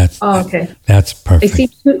Oh, okay. That's perfect. I see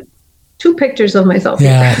two pictures of myself.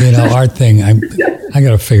 Yeah, here. our thing. I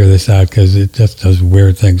got to figure this out because it just does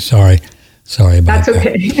weird things. Sorry about That's that.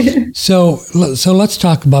 okay. So let's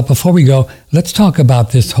talk about, before we go, let's talk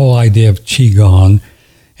about this whole idea of Qigong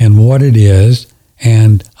and what it is.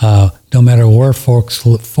 And no matter where folks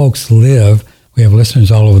live, we have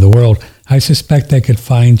listeners all over the world. I suspect they could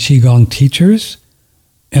find Qigong teachers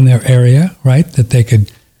in their area, right? That they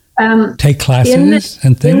could take classes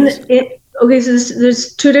and things. Okay, so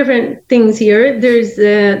there's two different things here. There's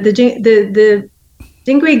the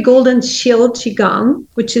Jingui Golden Shield Qigong,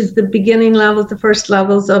 which is the beginning levels, the first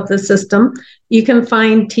levels of the system. You can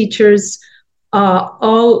find teachers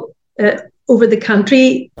all over the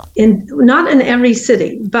country, not in every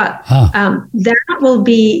city, but that will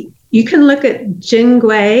be, you can look at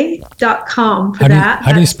jingui.com for that.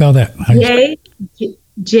 How do you spell that?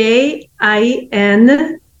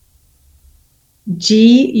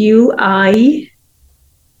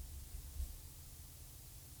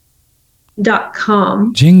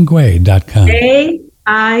 JINGUI.com. Jingui.com.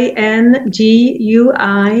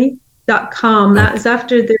 JINGUI.com. That is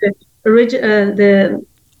after the original,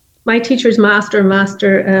 my teacher's master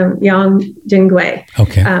Yang Jingui.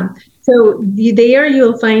 Okay. So there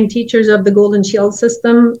you'll find teachers of the Golden Shield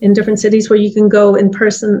system in different cities where you can go in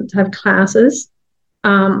person to have classes.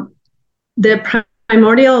 The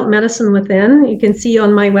primordial medicine within, you can see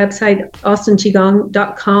on my website,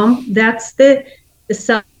 austinqigong.com. That's the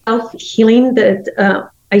self-healing that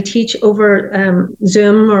I teach over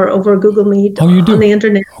Zoom or over Google Meet on the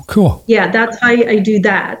internet. Oh, cool. Yeah, that's how I do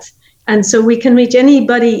that. And so we can reach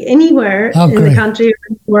anybody anywhere in the country or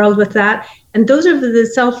in the world with that. And those are the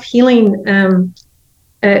self-healing,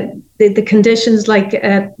 the conditions like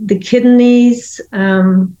the kidneys.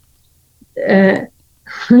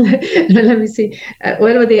 Let me see.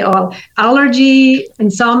 What are they all? Allergy,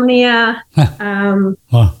 insomnia,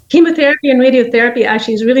 chemotherapy and radiotherapy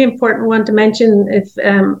actually is a really important one to mention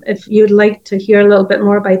if you'd like to hear a little bit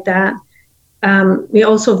more about that. We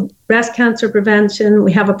also have breast cancer prevention.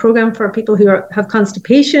 We have a program for people who have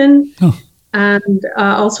constipation and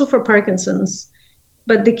also for Parkinson's.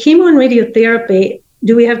 But the chemo and radiotherapy,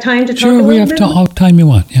 do we have time to talk about it? Sure, we have all time you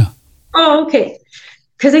want, yeah. Oh, okay.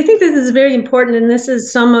 Because I think this is very important, and this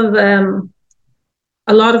is some of a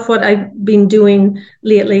lot of what I've been doing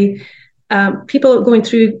lately. People going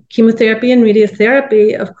through chemotherapy and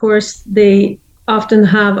radiotherapy, of course, they often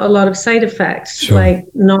have a lot of side effects like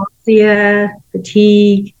nausea,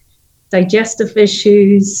 fatigue, digestive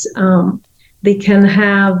issues. They can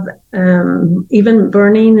have even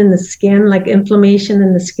burning in the skin, like inflammation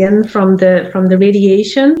in the skin from the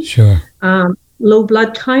radiation. Sure. Low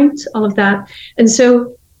blood count, all of that. And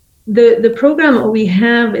so the program that we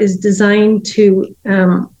have is designed to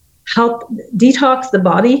help detox the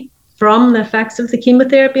body from the effects of the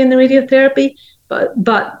chemotherapy and the radiotherapy.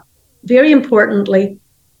 But very importantly,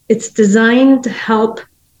 it's designed to help,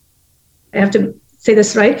 I have to say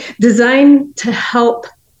this right, designed to help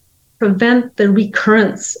prevent the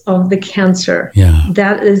recurrence of the cancer. Yeah.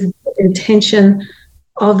 That is the intention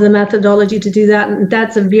of the methodology to do that. And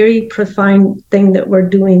that's a very profound thing that we're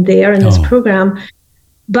doing there in this program.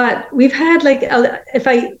 But we've had, like, if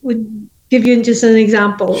I would give you just an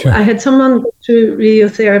example, I had someone go through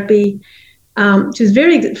radiotherapy She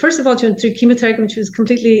was first of all, she went through chemotherapy, and she was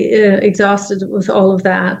completely exhausted with all of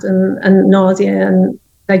that, and nausea and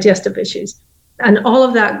digestive issues. And all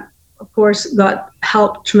of that, of course, got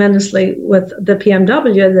helped tremendously with the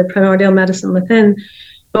PMW, the primordial medicine within.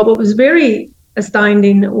 But what was very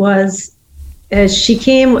astounding was she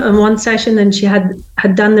came in one session and she had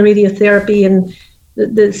done the radiotherapy, and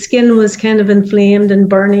the skin was kind of inflamed and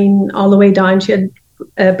burning all the way down. She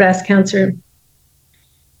had breast cancer.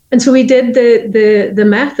 And so we did the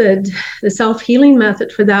method, the self-healing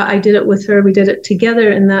method for that. I did it with her. We did it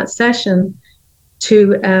together in that session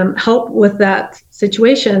to help with that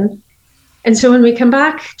situation. And so when we come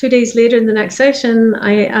back 2 days later in the next session,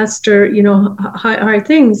 I asked her, how are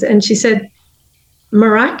things? And she said,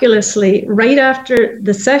 miraculously, right after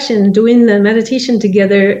the session, doing the meditation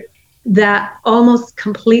together, that almost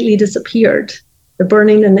completely disappeared, the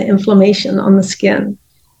burning and the inflammation on the skin.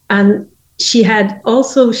 And she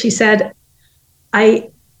said, I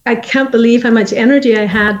can't believe how much energy I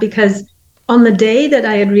had, because on the day that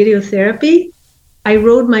I had radiotherapy, I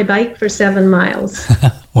rode my bike for 7 miles.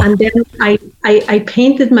 Wow. And then I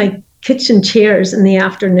painted my kitchen chairs in the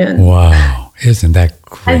afternoon. Wow. Isn't that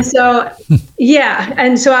great? And so, yeah.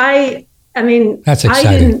 And so I mean, that's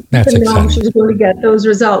exciting. I didn't know she was going to get those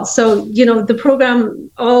results. So, the program,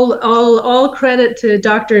 all credit to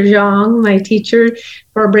Dr. Zhang, my teacher,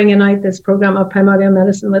 for bringing out this program of primordial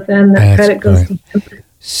medicine within. That credit goes to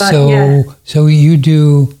him. So you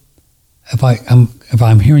do, if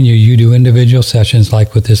I'm hearing you, you do individual sessions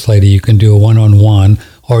like with this lady. You can do a one-on-one,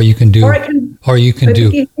 or you can do,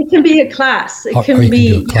 it can be a class. It can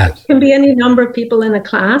be any number of people in a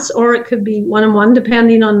class, or it could be one-on-one,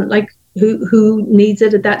 depending on who needs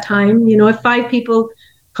it at that time. If 5 people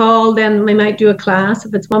call, then we might do a class.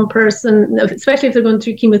 If it's one person, especially if they're going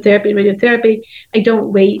through chemotherapy, radiotherapy, I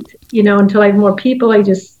don't wait, until I have more people. We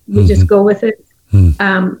just go with it.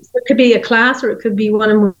 So it could be a class, or it could be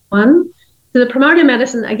one-on-one. So the primordial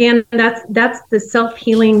medicine, again, that's the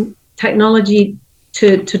self-healing technology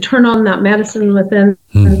to turn on that medicine within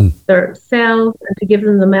their cells, and to give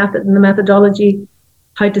them the method and the methodology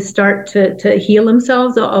how to start to heal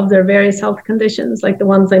themselves of their various health conditions, like the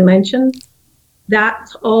ones I mentioned.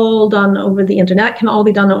 That's all done over the internet. Can all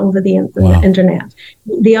be done over the internet.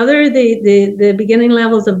 The beginning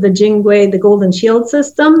levels of the Jingwei, the Golden Shield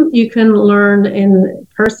system, you can learn in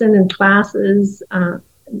person in classes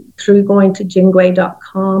through going to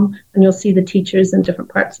jingwei.com, and you'll see the teachers in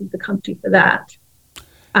different parts of the country for that.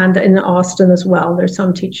 And in Austin as well, there's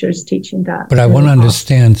some teachers teaching that. But I want to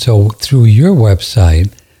understand, so through your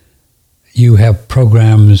website, you have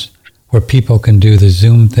programs where people can do the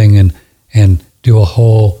Zoom thing and do a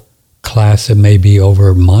whole class that may be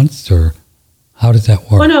over months, or how does that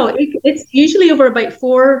work? Well, no, it's usually over about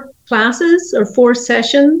 4 classes or 4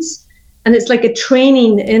 sessions. And it's like a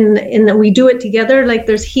training in that we do it together. Like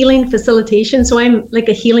there's healing facilitation. So I'm like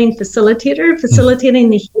a healing facilitator,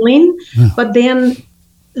 facilitating the healing, but then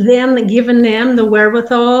giving them the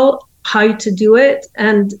wherewithal how to do it,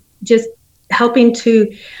 and just helping to,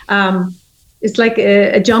 it's like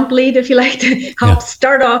a jump lead, if you like, to help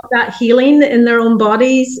start off that healing in their own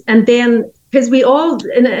bodies. And then, because we all,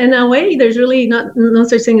 in a way, there's really no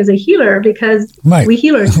such thing as a healer, because we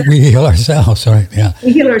heal ourselves. We heal ourselves, right? Yeah.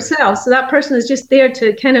 We heal ourselves. So that person is just there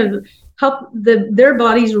to kind of help their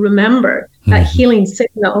bodies remember that healing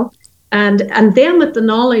signal. And then with the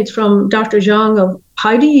knowledge from Dr. Zhang of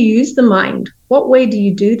how do you use the mind? What way do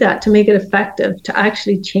you do that to make it effective, to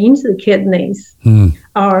actually change the kidneys,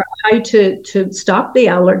 or how to stop the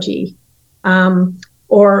allergy?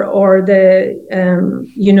 Or the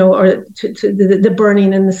the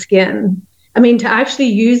burning in the skin. I mean, to actually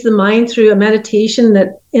use the mind through a meditation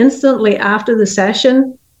that instantly after the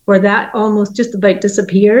session, where that almost just about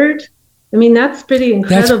disappeared. I mean, that's pretty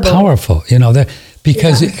incredible. That's powerful,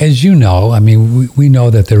 because as you know, I mean, we know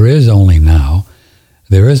that there is only now,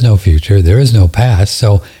 there is no future, there is no past.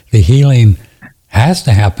 So the healing has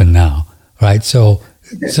to happen now, right? So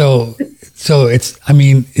it's, I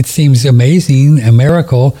mean, it seems amazing, a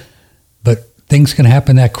miracle, but things can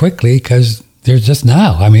happen that quickly because there's just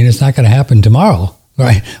now. I mean, it's not going to happen tomorrow,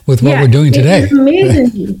 right? With what we're doing today.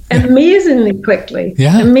 Amazingly quickly.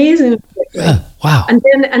 Yeah. Amazingly quickly. Yeah. Wow. And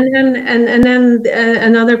then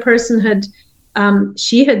another person had,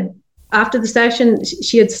 she had, after the session,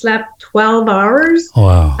 she had slept 12 hours.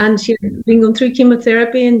 Wow. And she had been going through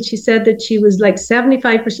chemotherapy, and she said that she was like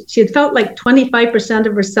 75%. She had felt like 25%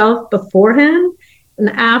 of herself beforehand. And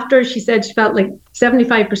after, she said she felt like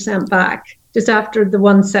 75% back, just after the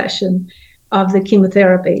one session. of the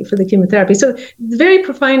chemotherapy, for the chemotherapy. So very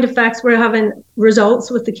profound effects. We're having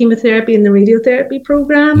results with the chemotherapy and the radiotherapy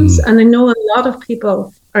programs. And I know a lot of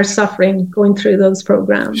people are suffering going through those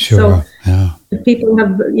programs. Sure. So if people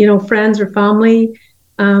have, friends or family,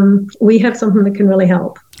 we have something that can really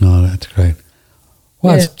help. Oh, that's great.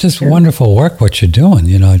 Well, it's just wonderful work what you're doing.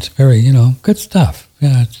 It's very, good stuff.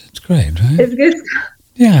 Yeah, it's great, right? It's good stuff.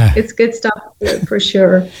 Yeah. It's good stuff for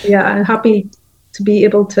sure. Yeah, I'm happy to be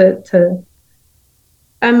able to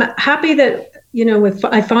I'm happy that,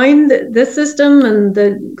 I find this system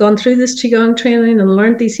and gone through this Qigong training and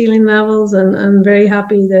learned these healing levels, and I'm very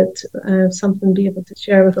happy that I have something to be able to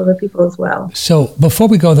share with other people as well. So before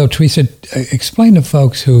we go, though, Teresa, explain to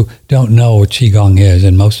folks who don't know what Qigong is,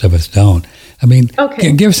 and most of us don't. I mean,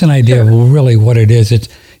 give us an idea of really what it is.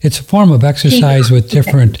 It's a form of exercise with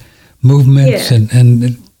different movements,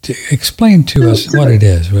 and explain to us what it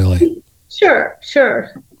is, really. Sure.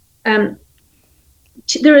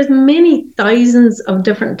 There is many thousands of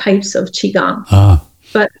different types of Qigong.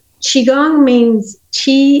 But Qigong means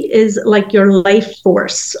Qi is like your life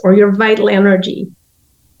force or your vital energy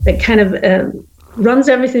that kind of runs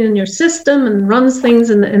everything in your system and runs things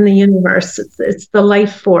in the universe. It's the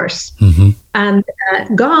life force. And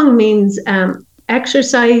Gong means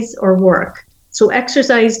exercise or work. So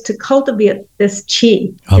exercise to cultivate this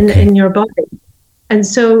Qi in your body. And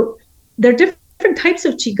so they're different types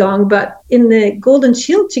of Qigong, but in the Golden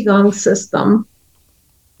Shield Qigong system,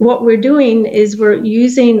 what we're doing is we're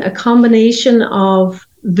using a combination of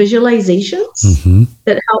visualizations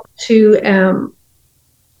that help to,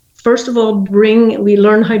 first of all, we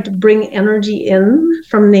learn how to bring energy in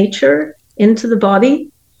from nature into the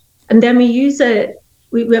body. And then we use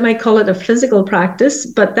we might call it a physical practice,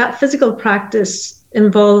 but that physical practice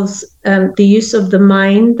involves the use of the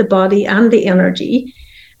mind, the body, and the energy.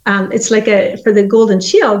 It's like for the Golden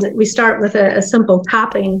Shield, we start with a simple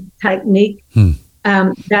tapping technique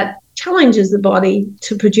that challenges the body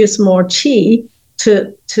to produce more Qi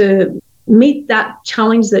to meet that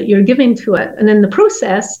challenge that you're giving to it. And in the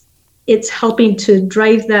process, it's helping to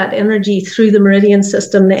drive that energy through the meridian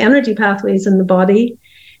system, the energy pathways in the body,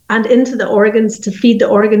 and into the organs to feed the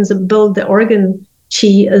organs and build the organ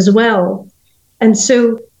Qi as well. And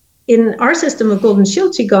so in our system of Golden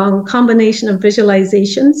Shield Qigong, combination of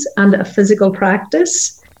visualizations and a physical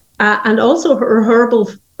practice, and also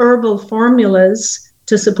herbal formulas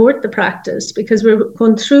to support the practice, because we're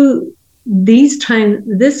going through this kind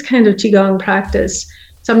of Qigong practice.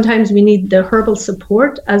 Sometimes we need the herbal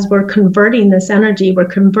support as we're converting this energy. We're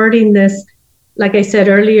converting this, like I said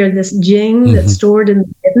earlier, this Jing that's stored in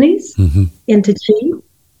the kidneys into Qi.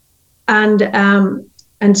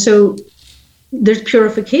 And so there's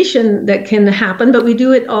purification that can happen, but we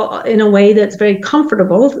do it all in a way that's very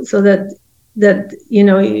comfortable, so that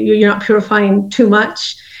you're not purifying too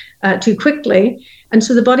much, too quickly. And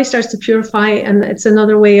so the body starts to purify, and it's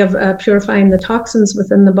another way of purifying the toxins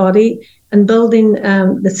within the body and building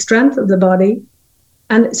the strength of the body.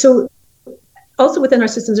 And so also within our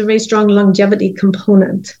systems, a very strong longevity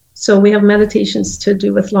component. So we have meditations to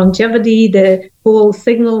do with longevity. The whole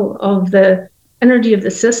signal of the energy of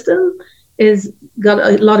the system is got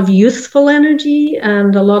a lot of youthful energy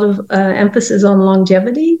and a lot of emphasis on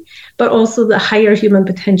longevity, but also the higher human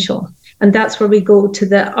potential. And that's where we go to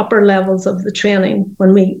the upper levels of the training,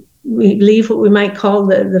 when we leave what we might call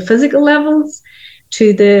the physical levels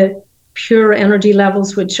to the pure energy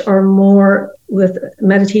levels, which are more with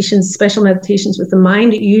meditations, special meditations with the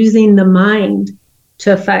mind, using the mind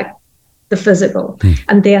to affect the physical,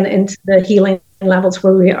 and then into the healing levels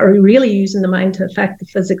where we are really using the mind to affect the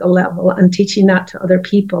physical level and teaching that to other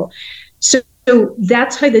people. So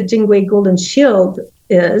that's how the Jingwei Golden Shield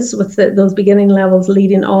is, with those beginning levels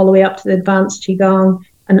leading all the way up to the advanced Qigong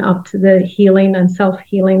and up to the healing and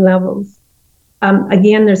self-healing levels.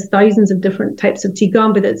 Again, there's thousands of different types of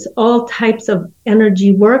Qigong, but it's all types of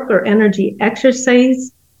energy work or energy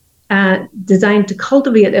exercise designed to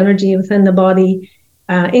cultivate energy within the body,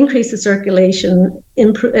 increase the circulation,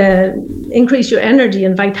 increase your energy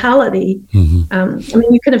and vitality. I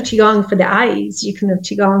mean, you can have Qigong for the eyes, you can have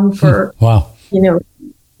Qigong for,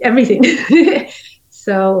 everything.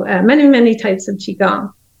 So many, many types of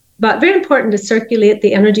Qigong. But very important to circulate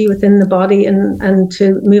the energy within the body and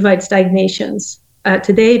to move out stagnations.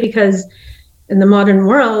 Today, because in the modern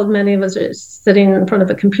world, many of us are sitting in front of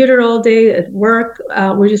a computer all day at work.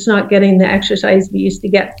 We're just not getting the exercise we used to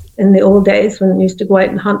get in the old days when we used to go out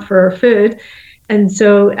and hunt for our food. And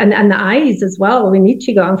so, and the eyes as well. We need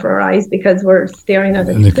Qigong for our eyes because we're staring at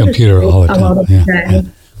the computer all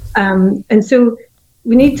the time. And so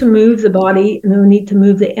we need to move the body, and we need to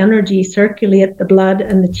move the energy, circulate the blood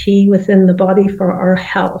and the qi within the body for our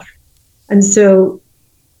health. And so,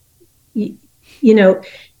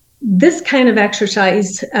 this kind of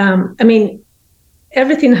exercise,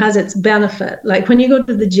 everything has its benefit. Like when you go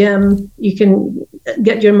to the gym, you can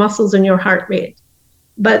get your muscles and your heart rate.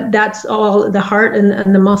 But that's all, the heart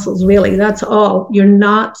and the muscles, really. That's all. You're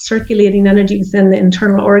not circulating energy within the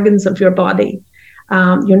internal organs of your body.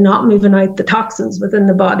 You're not moving out the toxins within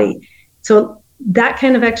the body. So that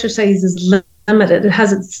kind of exercise is limited. It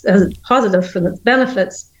has its positive and its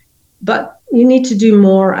benefits, but you need to do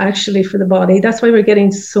more actually for the body. That's why we're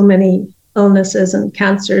getting so many illnesses and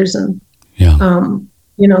cancers and,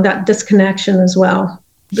 that disconnection as well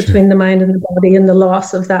between the mind and the body, and the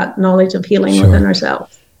loss of that knowledge of healing within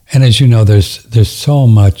ourselves. And as you know, there's so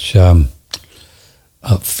much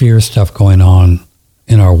fear stuff going on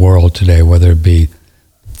in our world today, whether it be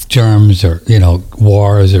germs or,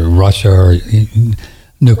 wars or Russia or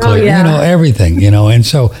nuclear, everything, and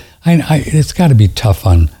so it's got to be tough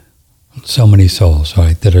on so many souls,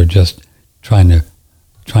 right, that are just trying to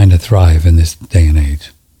thrive in this day and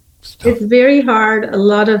age. It's very hard. A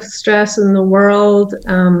lot of stress in the world.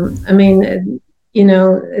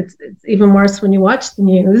 It's even worse when you watch the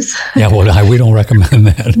news. Yeah, well, we don't recommend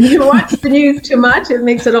that. You watch the news too much, it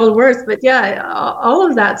makes it all worse. But yeah, all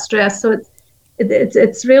of that stress. So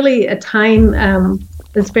it's really a time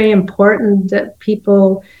that's very important that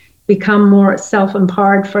people become more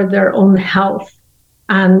self-empowered for their own health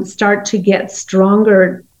and start to get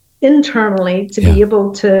stronger internally to be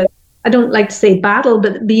able to, I don't like to say battle,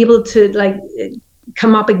 but be able to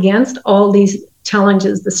come up against all these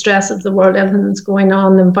challenges, the stress of the world, everything that's going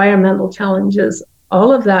on, the environmental challenges,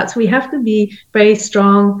 all of that. So we have to be very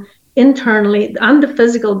strong internally, and the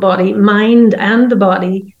physical body, mind and the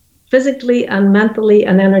body, physically and mentally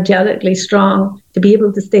and energetically strong to be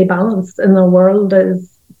able to stay balanced in the world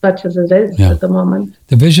as such as it is at the moment.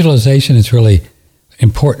 The visualization is really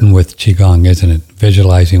important with Qigong, isn't it?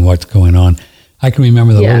 Visualizing what's going on. I can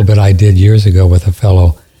remember the little bit I did years ago with a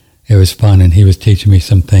fellow. It was fun, and he was teaching me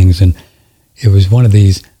some things, and it was one of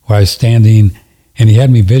these where I was standing, and he had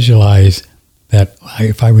me visualize that,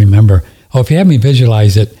 if he had me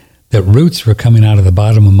visualize it, that roots were coming out of the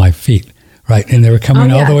bottom of my feet, right? And they were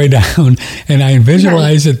coming all the way down, and I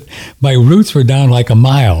visualized it, my roots were down like a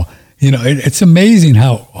mile. It's amazing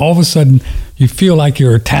how all of a sudden you feel like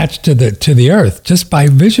you're attached to the earth just by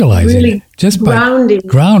visualizing it. Just by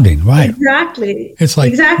grounding, right? Exactly. It's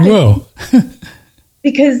like, whoa.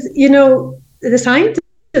 Because, the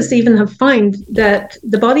scientists even have found that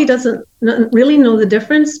the body doesn't really know the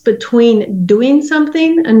difference between doing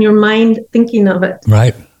something and your mind thinking of it.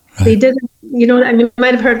 Right. They didn't, you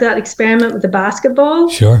might have heard that experiment with the basketball.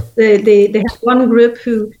 Sure. They had one group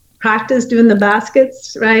who practiced doing the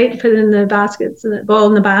baskets, right? Put in the baskets and the ball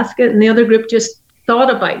in the basket, and the other group just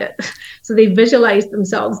thought about it. So they visualized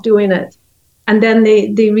themselves doing it. And then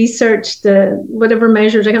they researched whatever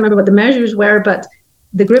measures, I can't remember what the measures were, but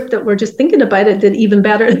the group that were just thinking about it did even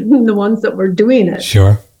better than the ones that were doing it.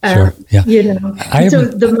 Sure. Yeah. So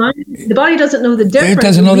the body doesn't know the difference. It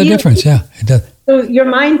doesn't know the difference. Yeah, it does. So your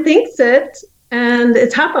mind thinks it, and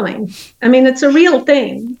it's happening. It's a real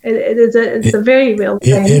thing. It's a very real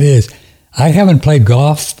thing. It is. I haven't played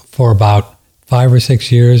golf for about 5 or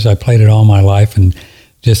 6 years. I played it all my life and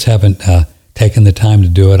just haven't taken the time to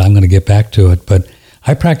do it. I'm going to get back to it. But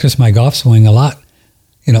I practice my golf swing a lot.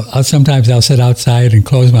 Sometimes I'll sit outside and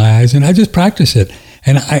close my eyes, and I just practice it.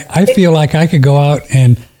 And I feel like I could go out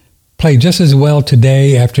and play just as well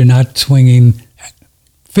today after not swinging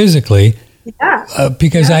physically. Yeah.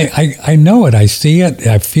 Because I know it, I see it,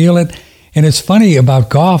 I feel it. And it's funny about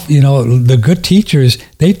golf, the good teachers,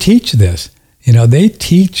 they teach this. They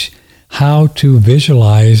teach how to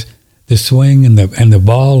visualize the swing and the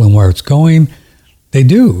ball and where it's going. They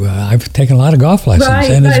do. I've taken a lot of golf lessons. Right,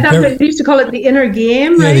 and they used to call it the inner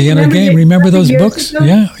game, right? Yeah, the inner game. Remember those books? Ago?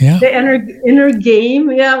 Yeah. The inner game,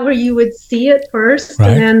 where you would see it first,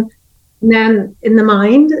 right. and then in the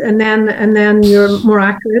mind, and then you're more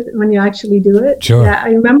accurate when you actually do it. Sure. Yeah,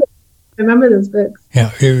 I remember those books.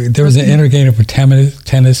 Yeah, there was an inner game of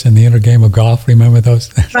tennis and the inner game of golf. Remember those?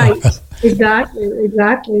 Right.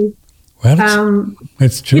 Exactly. Well,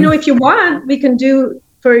 it's true. If you want, we can do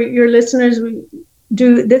for your listeners.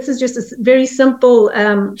 This is just a very simple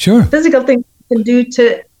physical thing you can do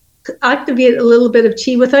to activate a little bit of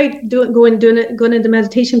chi without going into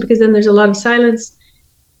meditation, because then there's a lot of silence.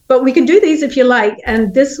 But we can do these if you like,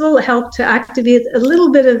 and this will help to activate a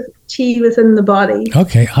little bit of chi within the body.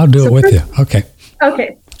 Okay, I'll do it with you. Okay.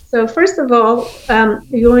 Okay. So first of all,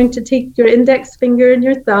 you're going to take your index finger and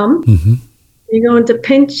your thumb. Mm-hmm. You're going to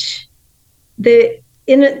pinch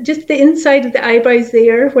just the inside of the eyebrows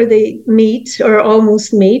there where they meet or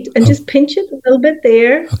almost meet, and just pinch it a little bit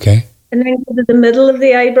there. Okay. And then go to the middle of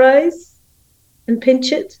the eyebrows and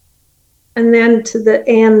pinch it. And then to the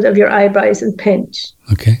end of your eyebrows and pinch.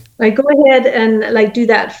 Okay. Like go ahead and like do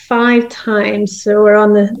that 5 times. So we're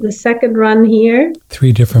on the second run here.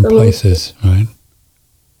 3 different places, right?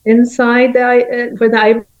 Inside where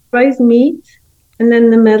the eyebrows meet, and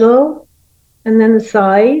then the middle, and then the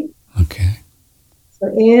side. Okay. So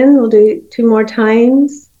we'll do 2 more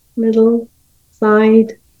times. Middle,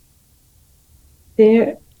 side,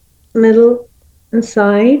 there, middle, and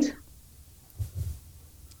side.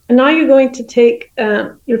 And now you're going to take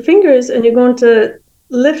your fingers and you're going to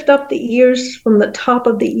lift up the ears from the top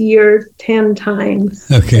of the ear 10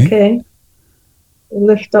 times. Okay. Okay.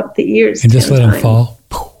 Lift up the ears. And just let times. them fall.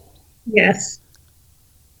 Yes.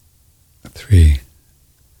 3.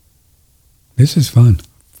 This is fun.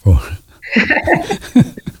 4.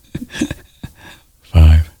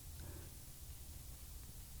 5.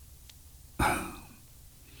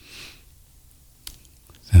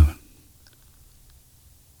 7.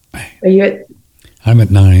 Are you I'm at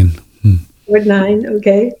 9. We're 9,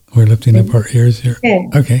 okay. We're lifting up our ears here.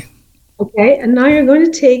 Okay. Okay, and now you're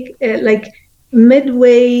going to take like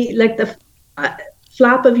midway, like the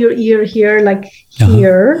flap of your ear here, like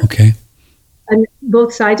here. Okay. And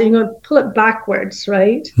both sides, and you're going to pull it backwards,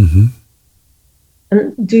 right? Mm-hmm.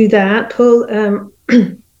 And do that. Pull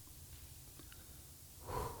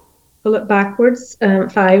pull it backwards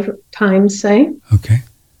 5 times, say. Okay.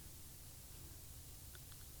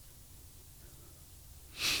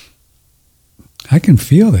 I can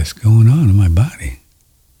feel this going on in my body.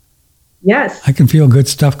 Yes. I can feel good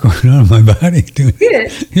stuff going on in my body. Good.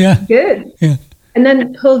 Yeah. Good. Yeah. And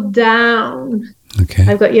then pull down. Okay.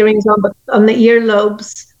 I've got earrings on, but on the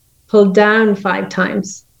earlobes, pull down 5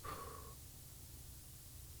 times.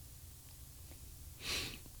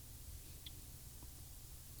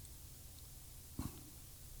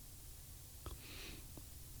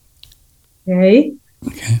 Okay.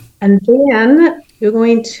 Okay. And then you're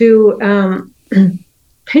going to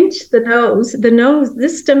pinch the nose. The nose,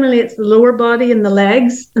 this stimulates the lower body and the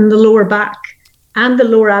legs and the lower back and the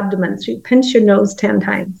lower abdomen. So you pinch your nose 10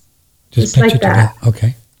 times. Just pinch like it that. Together.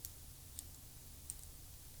 Okay.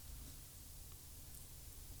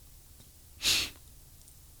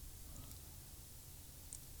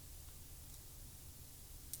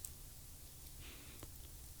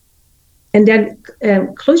 And then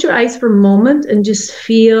close your eyes for a moment and just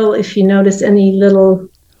feel if you notice any little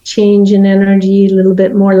change in energy, a little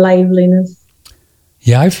bit more liveliness.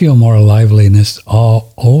 Yeah, I feel more liveliness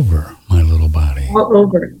all over my little body. All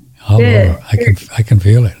over. All over. I can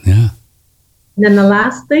feel it. Yeah. And then the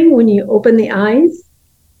last thing, when you open the eyes,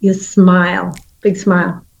 you smile. Big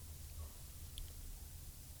smile.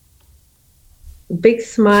 Big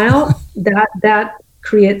smile. that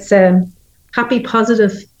creates a happy,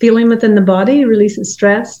 positive feeling within the body, releases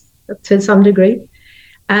stress to some degree.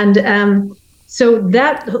 And so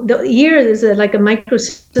that the ear is like a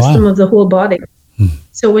microsystem of the whole body.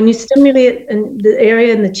 So when you stimulate in the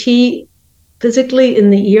area in the chi physically in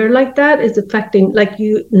the ear like that, is affecting, like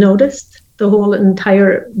you noticed, the whole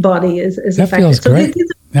entire body is that affected. Feels great.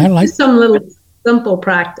 I like some little simple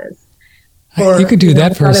practice. You could do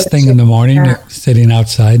that first thing in the morning, sitting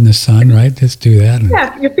outside in the sun, right? Just do that.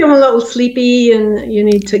 Yeah, you're feeling a little sleepy and you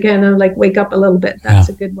need to kind of like wake up a little bit. That's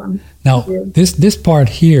a good one. Now, this part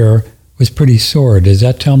here was pretty sore. Does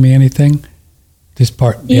that tell me anything? This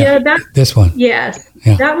part? Yeah, this one. Yes.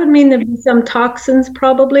 Yeah. That would mean there'd be some toxins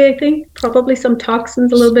probably, I think. Probably some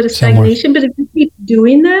toxins, a little bit of stagnation. But if you keep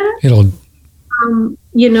doing that, it'll...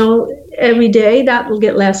 every day, that will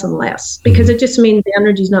get less and less because it just means the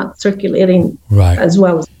energy's not circulating as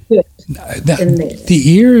well as it could. The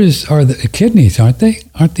ears are the kidneys, aren't they?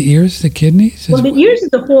 Aren't the ears the kidneys? Well, the ears is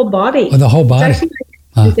the whole body. Oh, the whole body. It's actually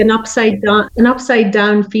like an upside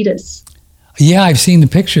down fetus. Yeah, I've seen the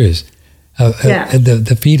pictures of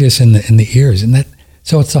the fetus in the ears, and that.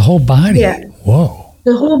 So it's the whole body. Yeah. Whoa.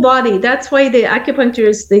 The whole body. That's why the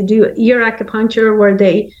acupuncturists, they do ear acupuncture where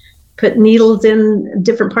they put needles in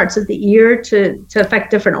different parts of the ear to affect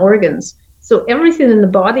different organs. So everything in the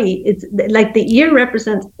body, it's like the ear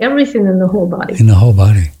represents everything in the whole body. In the whole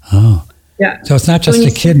body. Oh. Yeah. So it's not just the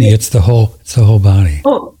kidney, it's the whole body.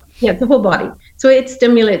 Oh, yeah, the whole body. So it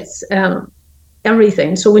stimulates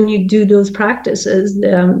everything. So when you do those practices,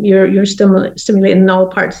 you're stimulating all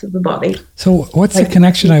parts of the body. So what's the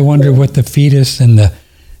connection, I wonder, with the fetus and the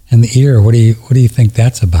ear? What do you think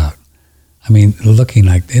that's about? I mean, looking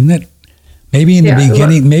like, isn't it? Maybe in the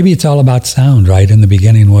beginning, maybe it's all about sound, right? In the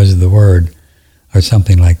beginning was the word, or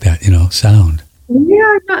something like that, sound.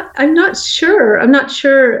 Yeah, I'm not sure. I'm not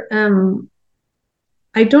sure.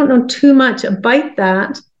 I don't know too much about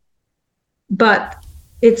that, but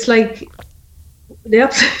it's like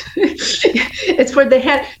it's for the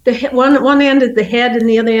head. One end is the head, and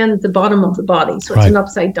the other end is the bottom of the body. So it's an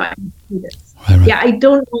upside down. Right. Yeah, I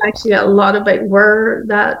don't know actually a lot about where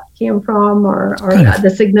that came from or the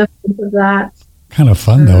significance of that. Kind of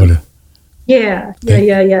fun though. To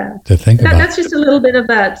think about. That's just a little bit of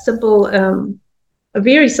that simple, a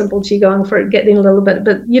very simple qigong for getting a little bit.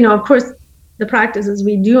 But of course, the practices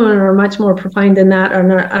we do are much more profound than that,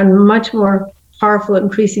 and much more powerful,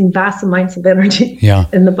 increasing vast amounts of energy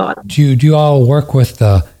in the body. Do you all work with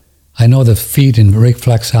I know the feet and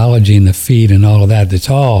reflexology and the feet and all of that. It's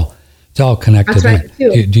all connected. That's right.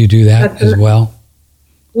 Do you do that as well?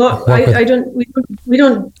 Well, I don't. We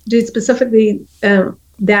don't do specifically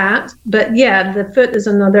that, but yeah, the foot is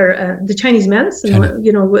another. The Chinese medicine,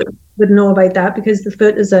 would know about that because the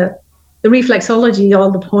foot is the reflexology. All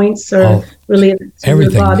the points are related to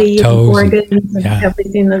your body, and organs, and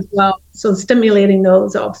everything as well. So stimulating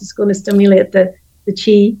those also is going to stimulate the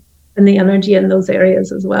qi and the energy in those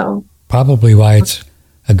areas as well. Probably why it's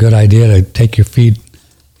a good idea to take your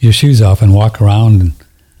shoes off and walk around and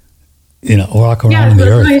walk around in the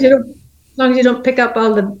earth. As long as you don't pick up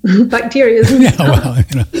all the bacteria.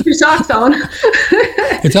 Keep your socks on.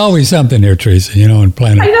 It's always something there, Teresa, in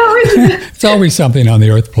planet. I know. It's always something on the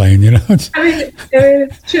earth plane, it's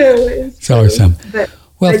true. It's always something.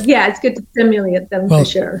 But yeah, it's good to stimulate them for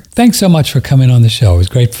sure. Thanks so much for coming on the show. It was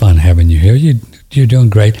great fun having you here. You're doing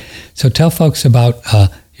great. So tell folks about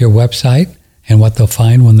your website and what they'll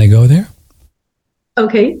find when they go there.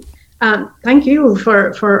 Okay. Thank you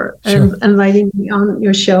for inviting me on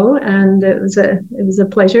your show, and it was a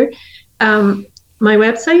pleasure. My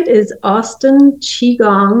website is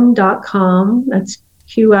austinqigong.com. That's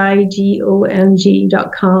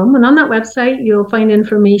QIGONG.com, and on that website you'll find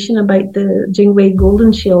information about the Jingwei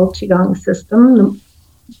Golden Shield Qigong system,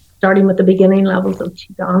 starting with the beginning levels of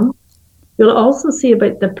Qigong. You'll also see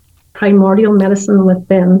about the primordial medicine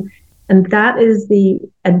within, and that is the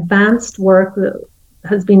advanced work that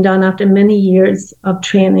has been done after many years of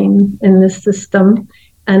training in this system.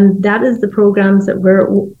 And that is the programs that we're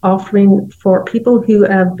offering for people who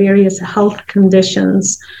have various health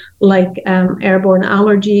conditions like airborne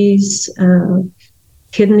allergies,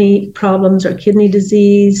 kidney problems or kidney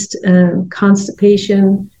disease,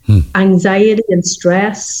 constipation, anxiety and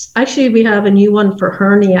stress. Actually, we have a new one for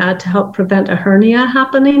hernia to help prevent a hernia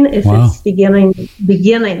happening if it's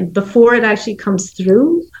beginning before it actually comes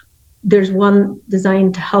through. There's one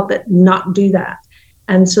designed to help it not do that,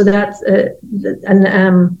 and so that's a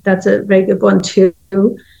very good one too.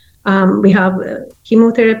 We have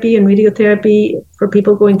chemotherapy and radiotherapy for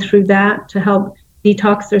people going through that to help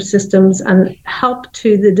detox their systems, and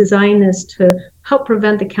the design is to help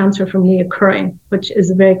prevent the cancer from reoccurring, which is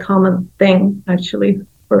a very common thing actually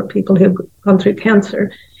for people who've gone through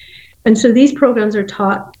cancer. And so these programs are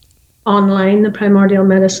taught online. The primordial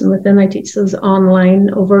medicine within, I teach those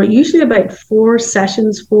online over usually about 4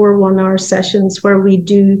 1-hour sessions where we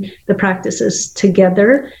do the practices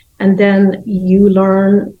together, and then you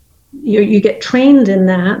learn, you get trained in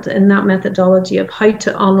that methodology of how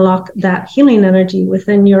to unlock that healing energy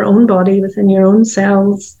within your own body, within your own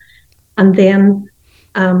cells, and then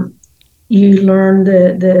you learn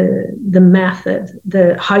the method,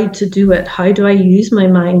 how to do it. How do I use my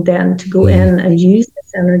mind then to go in and use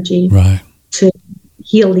this energy to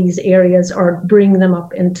heal these areas or bring them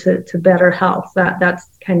up into better health? That's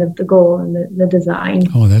kind of the goal and the design.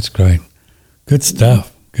 Oh, that's great. Good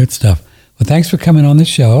stuff. Good stuff. Well, thanks for coming on the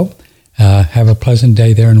show. Have a pleasant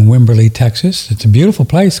day there in Wimberley, Texas. It's a beautiful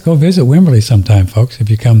place. Go visit Wimberley sometime, folks. If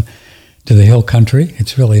you come to the hill country,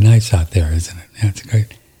 it's really nice out there, isn't it? Yeah, it's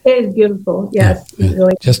great. It is beautiful. Yes. Yeah.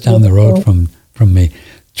 Really just down the road from me.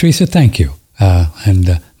 Teresa, thank you.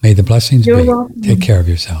 And may the blessings be. Welcome. Take care of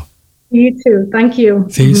yourself. You too. Thank you.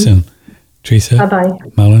 See you soon. Teresa. Bye-bye.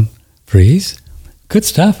 Mullen Fries. Good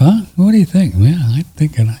stuff, huh? What do you think? Yeah, I'm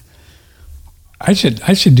thinking I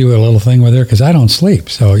should do a little thing with her because I don't sleep.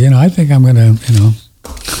 So, I think I'm going to,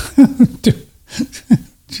 do.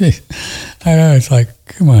 Jeez. I know, it's like,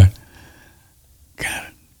 come on. God.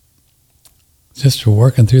 Just for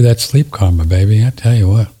working through that sleep karma, baby. I tell you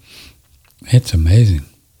what. It's amazing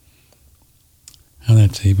how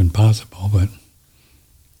that's even possible. But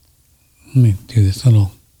let me do this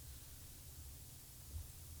little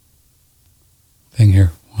thing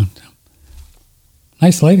here.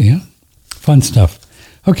 Nice lady, huh? Fun stuff.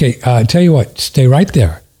 Okay, I tell you what, stay right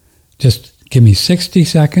there. Just give me 60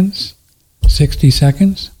 seconds,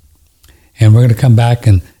 And we're going to come back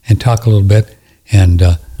and talk a little bit and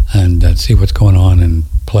see what's going on and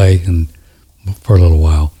play and for a little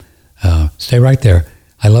while. Stay right there.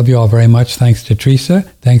 I love you all very much. Thanks to Teresa.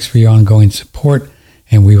 Thanks for your ongoing support.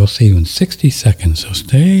 And we will see you in 60 seconds. So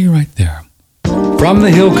stay right there. From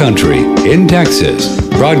the Hill Country in Texas,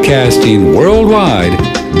 broadcasting worldwide,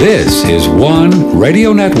 this is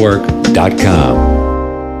OneRadioNetwork.com.